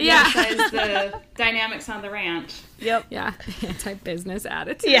 Can't criticize the dynamics on the ranch. Yep. Yeah, anti-business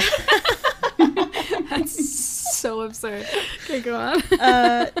attitude. Yeah. That's so absurd. Okay, go on.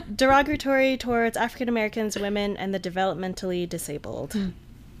 Derogatory towards African Americans, women, and the developmentally disabled.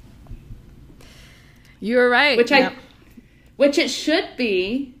 You were right. Which it should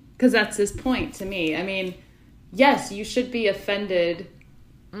be, because that's his point to me. I mean, yes, you should be offended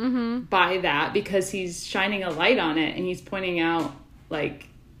by that because he's shining a light on it and he's pointing out like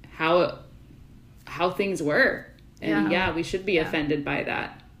how things were. And we should be offended by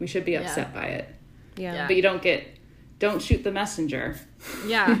that. We should be upset by it. Yeah. But you don't shoot the messenger.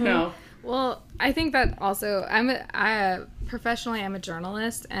 Yeah. No. Well, I think that also professionally I'm a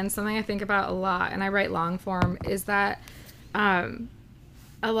journalist, and something I think about a lot, and I write long form, is that a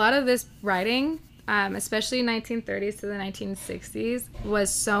lot of this writing, especially 1930s to the 1960s, was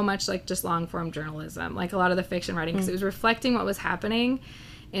so much like just long form journalism, like a lot of the fiction writing, because it was reflecting what was happening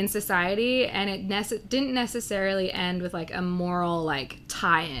in society, and it didn't necessarily end with like a moral like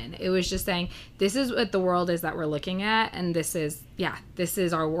tie-in. It was just saying, this is what the world is that we're looking at, and this is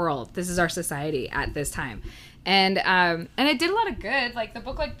our world, this is our society at this time. And it did a lot of good. Like the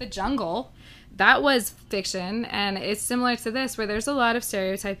book like The Jungle, that was fiction, and it's similar to this, where there's a lot of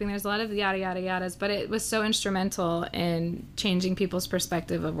stereotyping, there's a lot of yada yada yadas, but it was so instrumental in changing people's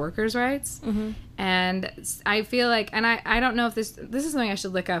perspective of workers' rights. And I feel like, and I don't know if this is something I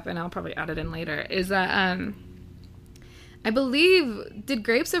should look up, and I'll probably add it in later, is that I believe, did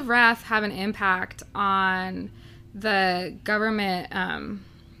Grapes of Wrath have an impact on the government,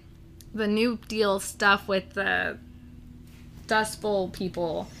 the New Deal stuff with the Dust Bowl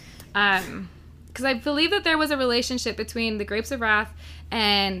people? Because I believe that there was a relationship between the Grapes of Wrath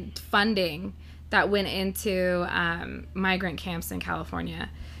and funding that went into migrant camps in California.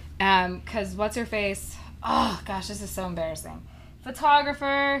 Because what's-her-face? Oh, gosh, this is so embarrassing.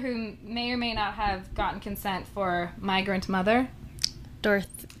 Photographer who may or may not have gotten consent for migrant mother.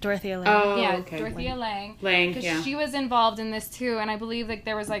 Dorothea Lange. Oh, yeah, okay. Dorothea Lange. Yeah. She was involved in this too, and I believe like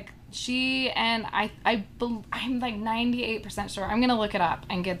there was like she and I'm like 98% sure. I'm gonna look it up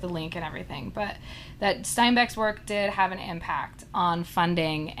and get the link and everything, but that Steinbeck's work did have an impact on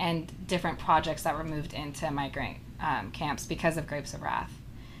funding and different projects that were moved into migrant camps because of Grapes of Wrath.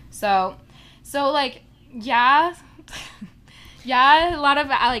 So like yeah. Yeah,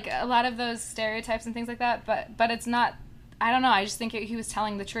 a lot of those stereotypes and things like that, but it's not. I don't know. I just think he was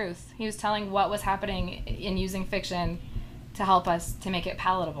telling the truth. He was telling what was happening in using fiction to help us to make it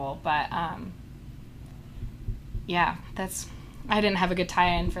palatable. But yeah, that's. I didn't have a good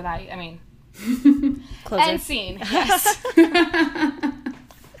tie-in for that. I mean, Closer. End scene. Yes.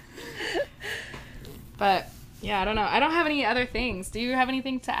 But yeah, I don't know. I don't have any other things. Do you have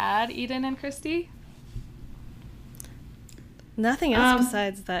anything to add, Eden and Christy? Nothing else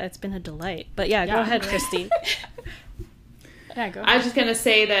besides that it's been a delight. But yeah, go ahead, Christy. Yeah, go ahead. I was just going to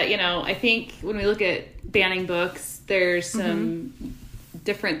say that, I think when we look at banning books, there's some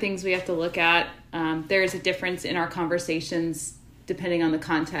different things we have to look at. There's a difference in our conversations depending on the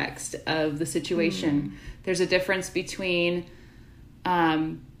context of the situation. There's a difference between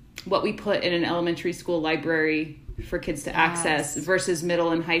what we put in an elementary school library for kids to access versus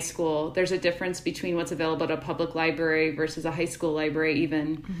middle and high school. There's a difference between what's available at a public library versus a high school library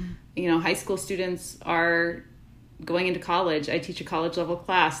even. High school students are going into college. I teach a college level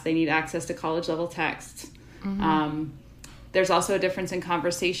class. They need access to college level texts. There's also a difference in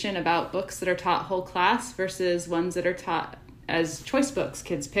conversation about books that are taught whole class versus ones that are taught as choice books.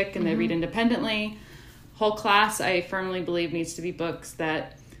 Kids pick and they read independently. Whole class, I firmly believe, needs to be books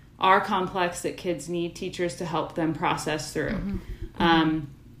that are complex, that kids need teachers to help them process through.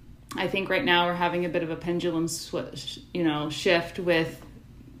 I think right now we're having a bit of a pendulum shift with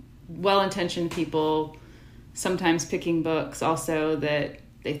well-intentioned people sometimes picking books also that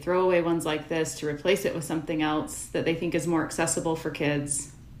they throw away ones like this to replace it with something else that they think is more accessible for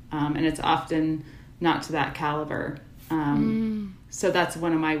kids. And it's often not to that caliber. So that's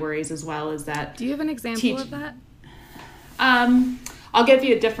one of my worries as well, is that... Do you have an example of that? I'll give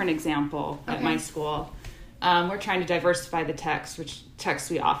you a different example at my school. We're trying to diversify the texts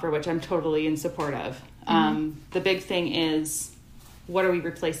we offer, which I'm totally in support of. The big thing is, what are we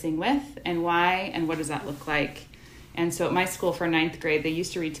replacing with and why, and what does that look like? And so at my school for 9th grade, they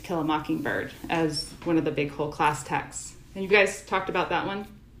used to read To Kill a Mockingbird as one of the big whole class texts. And you guys talked about that one?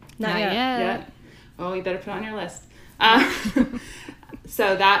 Not yet. Yeah. Oh, you better put it on your list.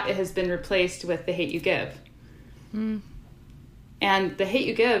 So that has been replaced with The Hate You Give. Mm. And The Hate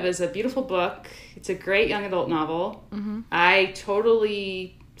You Give is a beautiful book. It's a great young adult novel. Mm-hmm. I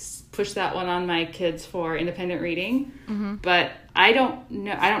totally push that one on my kids for independent reading. Mm-hmm. But I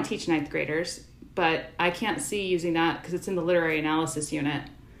don't teach 9th graders, but I can't see using that because it's in the literary analysis unit,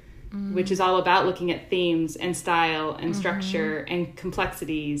 which is all about looking at themes and style and structure and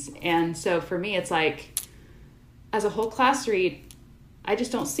complexities. And so for me, it's like, as a whole class read, I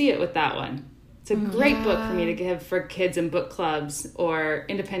just don't see it with that one. It's a great book for me to give for kids in book clubs or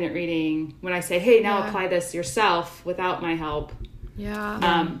independent reading when I say, hey, now apply this yourself without my help.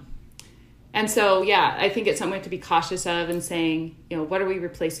 Yeah. And so, I think it's something we have to be cautious of and saying, what are we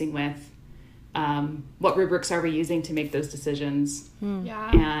replacing with? What rubrics are we using to make those decisions?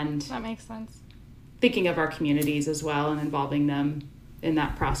 Yeah. And that makes sense. Thinking of our communities as well and involving them in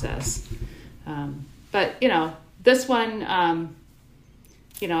that process. But, this one,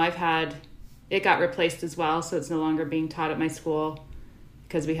 I've had, it got replaced as well, so it's no longer being taught at my school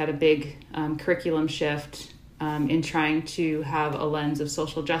because we had a big curriculum shift in trying to have a lens of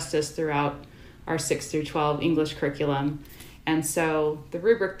social justice throughout our 6 through 12 English curriculum. And so the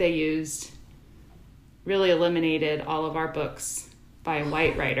rubric they used really eliminated all of our books by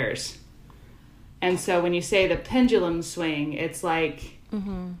white writers. And so when you say the pendulum swing, it's like,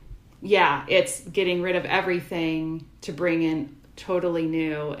 it's getting rid of everything to bring in totally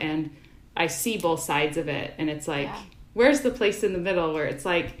new. And I see both sides of it. And it's like, where's the place in the middle where it's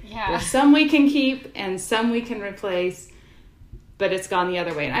like, there's some we can keep and some we can replace, but it's gone the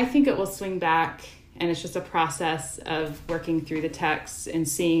other way. And I think it will swing back, and it's just a process of working through the text and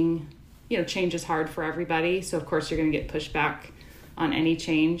seeing, change is hard for everybody. So of course you're going to get pushback on any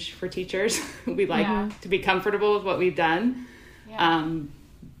change for teachers. We like to be comfortable with what we've done.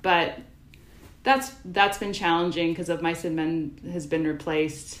 But that's been challenging because of Mice and Men has been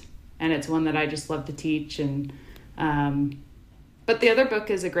replaced, and it's one that I just love to teach. And but the other book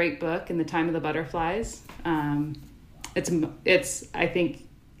is a great book, In the Time of the Butterflies. It's I think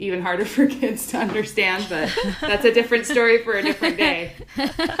even harder for kids to understand, but that's a different story for a different day.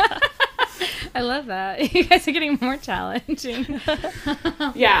 I love that. You guys are getting more challenging.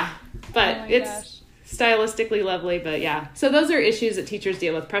 But it's stylistically lovely, but so those are issues that teachers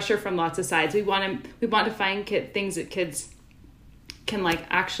deal with, pressure from lots of sides. We want to find things that kids can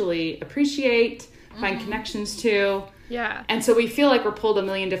actually appreciate, find connections to. And so we feel like we're pulled a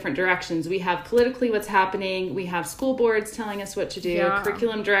million different directions. We have politically what's happening, we have school boards telling us what to do,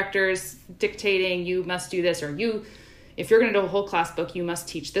 curriculum directors dictating you must do this, or if you're going to do a whole class book, you must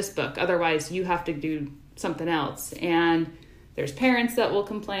teach this book, otherwise you have to do something else. And there's parents that will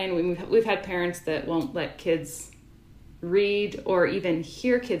complain. We've had parents that won't let kids read or even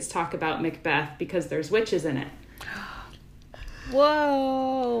hear kids talk about Macbeth because there's witches in it.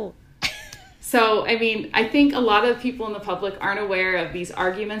 Whoa. So, I think a lot of people in the public aren't aware of these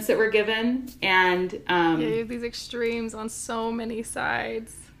arguments that we're given. And you have these extremes on so many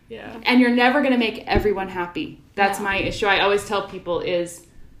sides. Yeah. And you're never going to make everyone happy. That's my issue. I always tell people is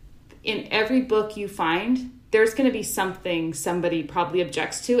in every book you find, there's going to be something somebody probably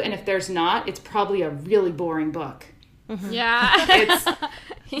objects to. And if there's not, it's probably a really boring book. Yeah.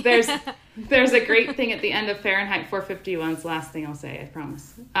 There's a great thing at the end of Fahrenheit 451. It's the last thing I'll say, I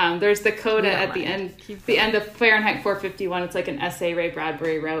promise. There's the coda at the end of Fahrenheit 451. It's like an essay Ray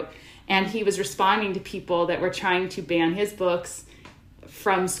Bradbury wrote. And he was responding to people that were trying to ban his books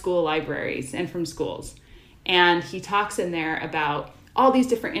from school libraries and from schools. And he talks in there about all these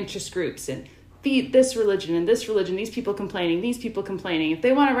different interest groups and this religion and this religion, these people complaining. If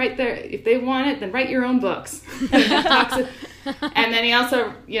they want it, then write your own books. And then he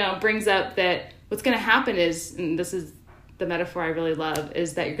also, brings up that what's going to happen is, and this is the metaphor I really love,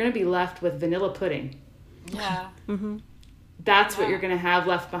 is that you're going to be left with vanilla pudding. Yeah. Mm-hmm. That's what you're going to have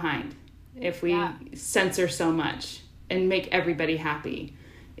left behind if we censor so much and make everybody happy.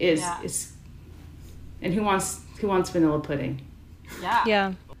 And who wants vanilla pudding?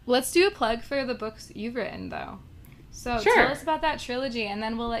 Yeah. Let's do a plug for the books you've written, though. So tell us about that trilogy, and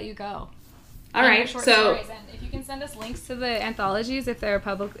then we'll let you go. All right. Short stories. And if you can send us links to the anthologies, if they're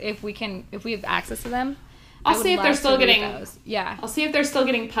public, if we have access to them, I'll see if they're still getting those. Yeah. I'll see if they're still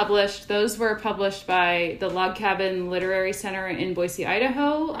getting published. Those were published by the Log Cabin Literary Center in Boise,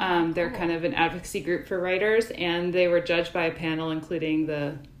 Idaho. They're kind of an advocacy group for writers, and they were judged by a panel including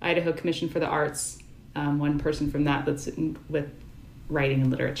the Idaho Commission for the Arts one person from that's with writing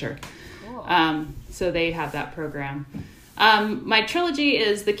and literature. Cool. So they have that program. My trilogy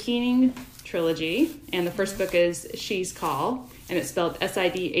is the Keening trilogy, and the first book is She's Call, and it's spelled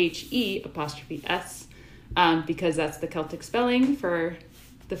Sidhe ''S, because that's the Celtic spelling for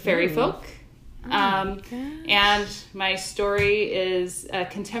the fairy folk. And my story is a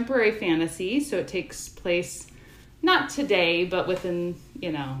contemporary fantasy, so it takes place not today, but within,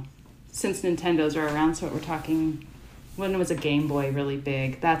 since Nintendos are around, so we're talking, when was a Game Boy really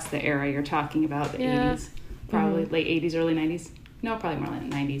big? That's the era you're talking about, the 80s, probably late 80s, early 90s. No, probably more like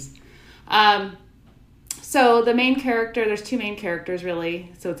 90s. So the main character, there's two main characters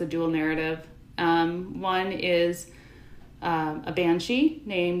really, so it's a dual narrative. One is a banshee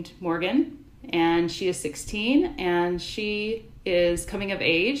named Morgan, and she is 16, and she is coming of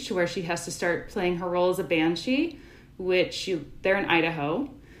age to where she has to start playing her role as a banshee, they're in Idaho,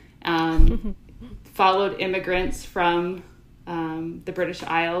 followed immigrants from the British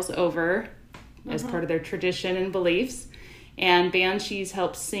Isles over as part of their tradition and beliefs, and banshees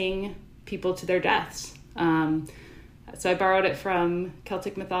help sing people to their deaths. So I borrowed it from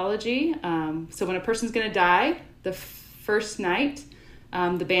Celtic mythology. So when a person's going to die, the first night,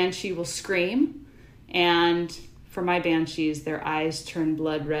 the banshee will scream, and for my banshees, their eyes turn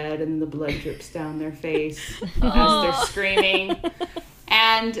blood red and the blood drips down their face as they're screaming.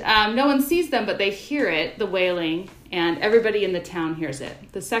 And no one sees them, but they hear it, the wailing, and everybody in the town hears it.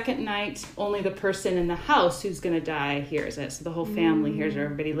 The second night, only the person in the house who's going to die hears it. So the whole family hears it,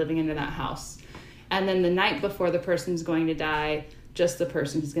 everybody living in that house. And then the night before the person's going to die, just the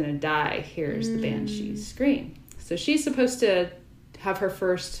person who's going to die hears the banshee scream. So she's supposed to have her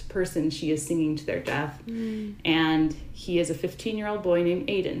first person she is singing to their death. And he is a 15-year-old boy named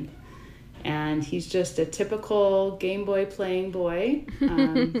Aiden. And he's just a typical Game Boy playing boy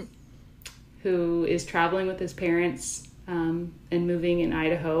who is traveling with his parents and moving in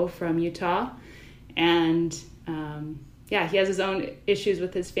Idaho from Utah. And he has his own issues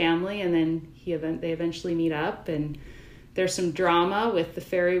with his family, and then they eventually meet up, and there's some drama with the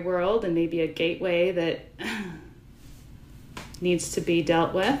fairy world and maybe a gateway that needs to be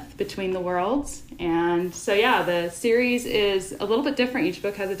dealt with between the worlds. And so the series is a little bit different. Each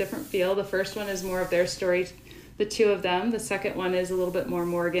book has a different feel. The first one is more of their story, the two of them. The second one is a little bit more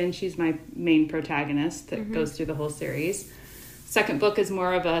Morgan. She's my main protagonist that goes through the whole series. Second book is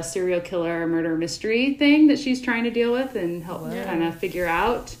more of a serial killer murder mystery thing that she's trying to deal with and help kind of figure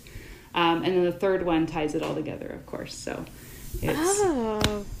out. And then the third one ties it all together, of course. So it's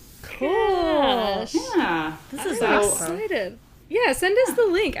cool. Gosh. Yeah. This is I'm awesome. excited. Yeah, send us the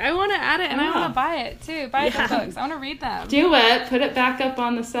link. I want to add it, and I want to buy it too. Buy the books. I want to read them. Do it. Put it back up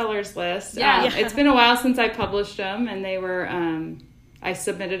on the sellers list. It's been a while since I published them, and they were. I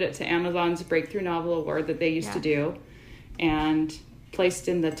submitted it to Amazon's Breakthrough Novel Award that they used to do, and placed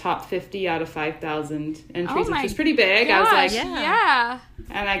in the top 50 out of 5,000 entries, which was pretty big. Gosh, I was like, yeah.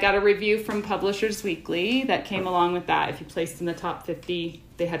 And I got a review from Publishers Weekly that came along with that. If you placed in the top 50,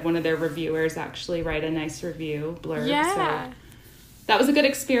 they had one of their reviewers actually write a nice review blurb. Yeah. So that was a good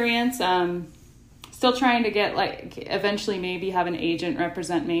experience. Still trying to get, eventually maybe have an agent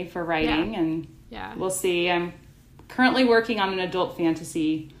represent me for writing, and we'll see. I'm currently working on an adult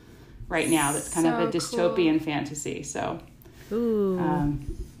fantasy right now that's kind of a dystopian fantasy, so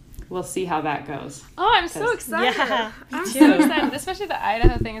we'll see how that goes. Oh, I'm so excited. Yeah, I'm so excited. Especially the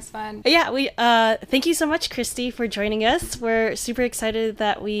Idaho thing is fun. Yeah, we thank you so much, Christy, for joining us. We're super excited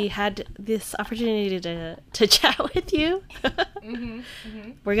that we had this opportunity to chat with you.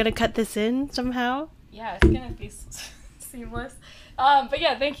 We're gonna cut this in somehow. Yeah, it's gonna be seamless. But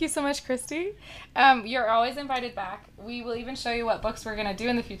yeah, thank you so much, Christy. You're always invited back. We will even show you what books we're gonna do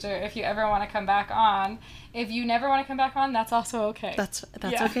in the future if you ever want to come back on. If you never want to come back on, that's also okay. That's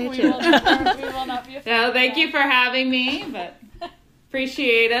okay we too. We will not be offended. So thank you for having me, but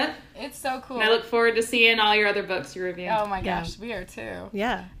appreciate it. It's so cool. And I look forward to seeing all your other books you review. Oh my gosh, we are too.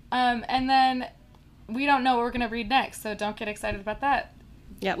 Yeah. And then we don't know what we're gonna read next, so don't get excited about that.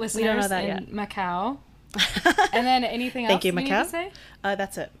 Yeah, Listeners we don't know that in yet. Macau. And then anything else Thank you, we Macau. need to say?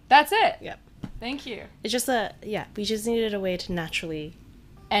 That's it. That's it. Yep. Thank you. It's just we just needed a way to naturally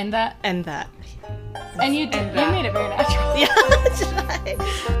end that. And you did. You made it very natural. Yeah, that's right.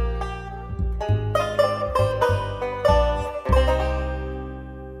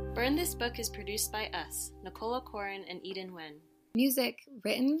 Burn This Book is produced by us, Nicolle and Eden. Music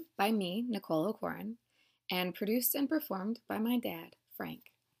written by me, Nicolle, and produced and performed by my dad, Frank.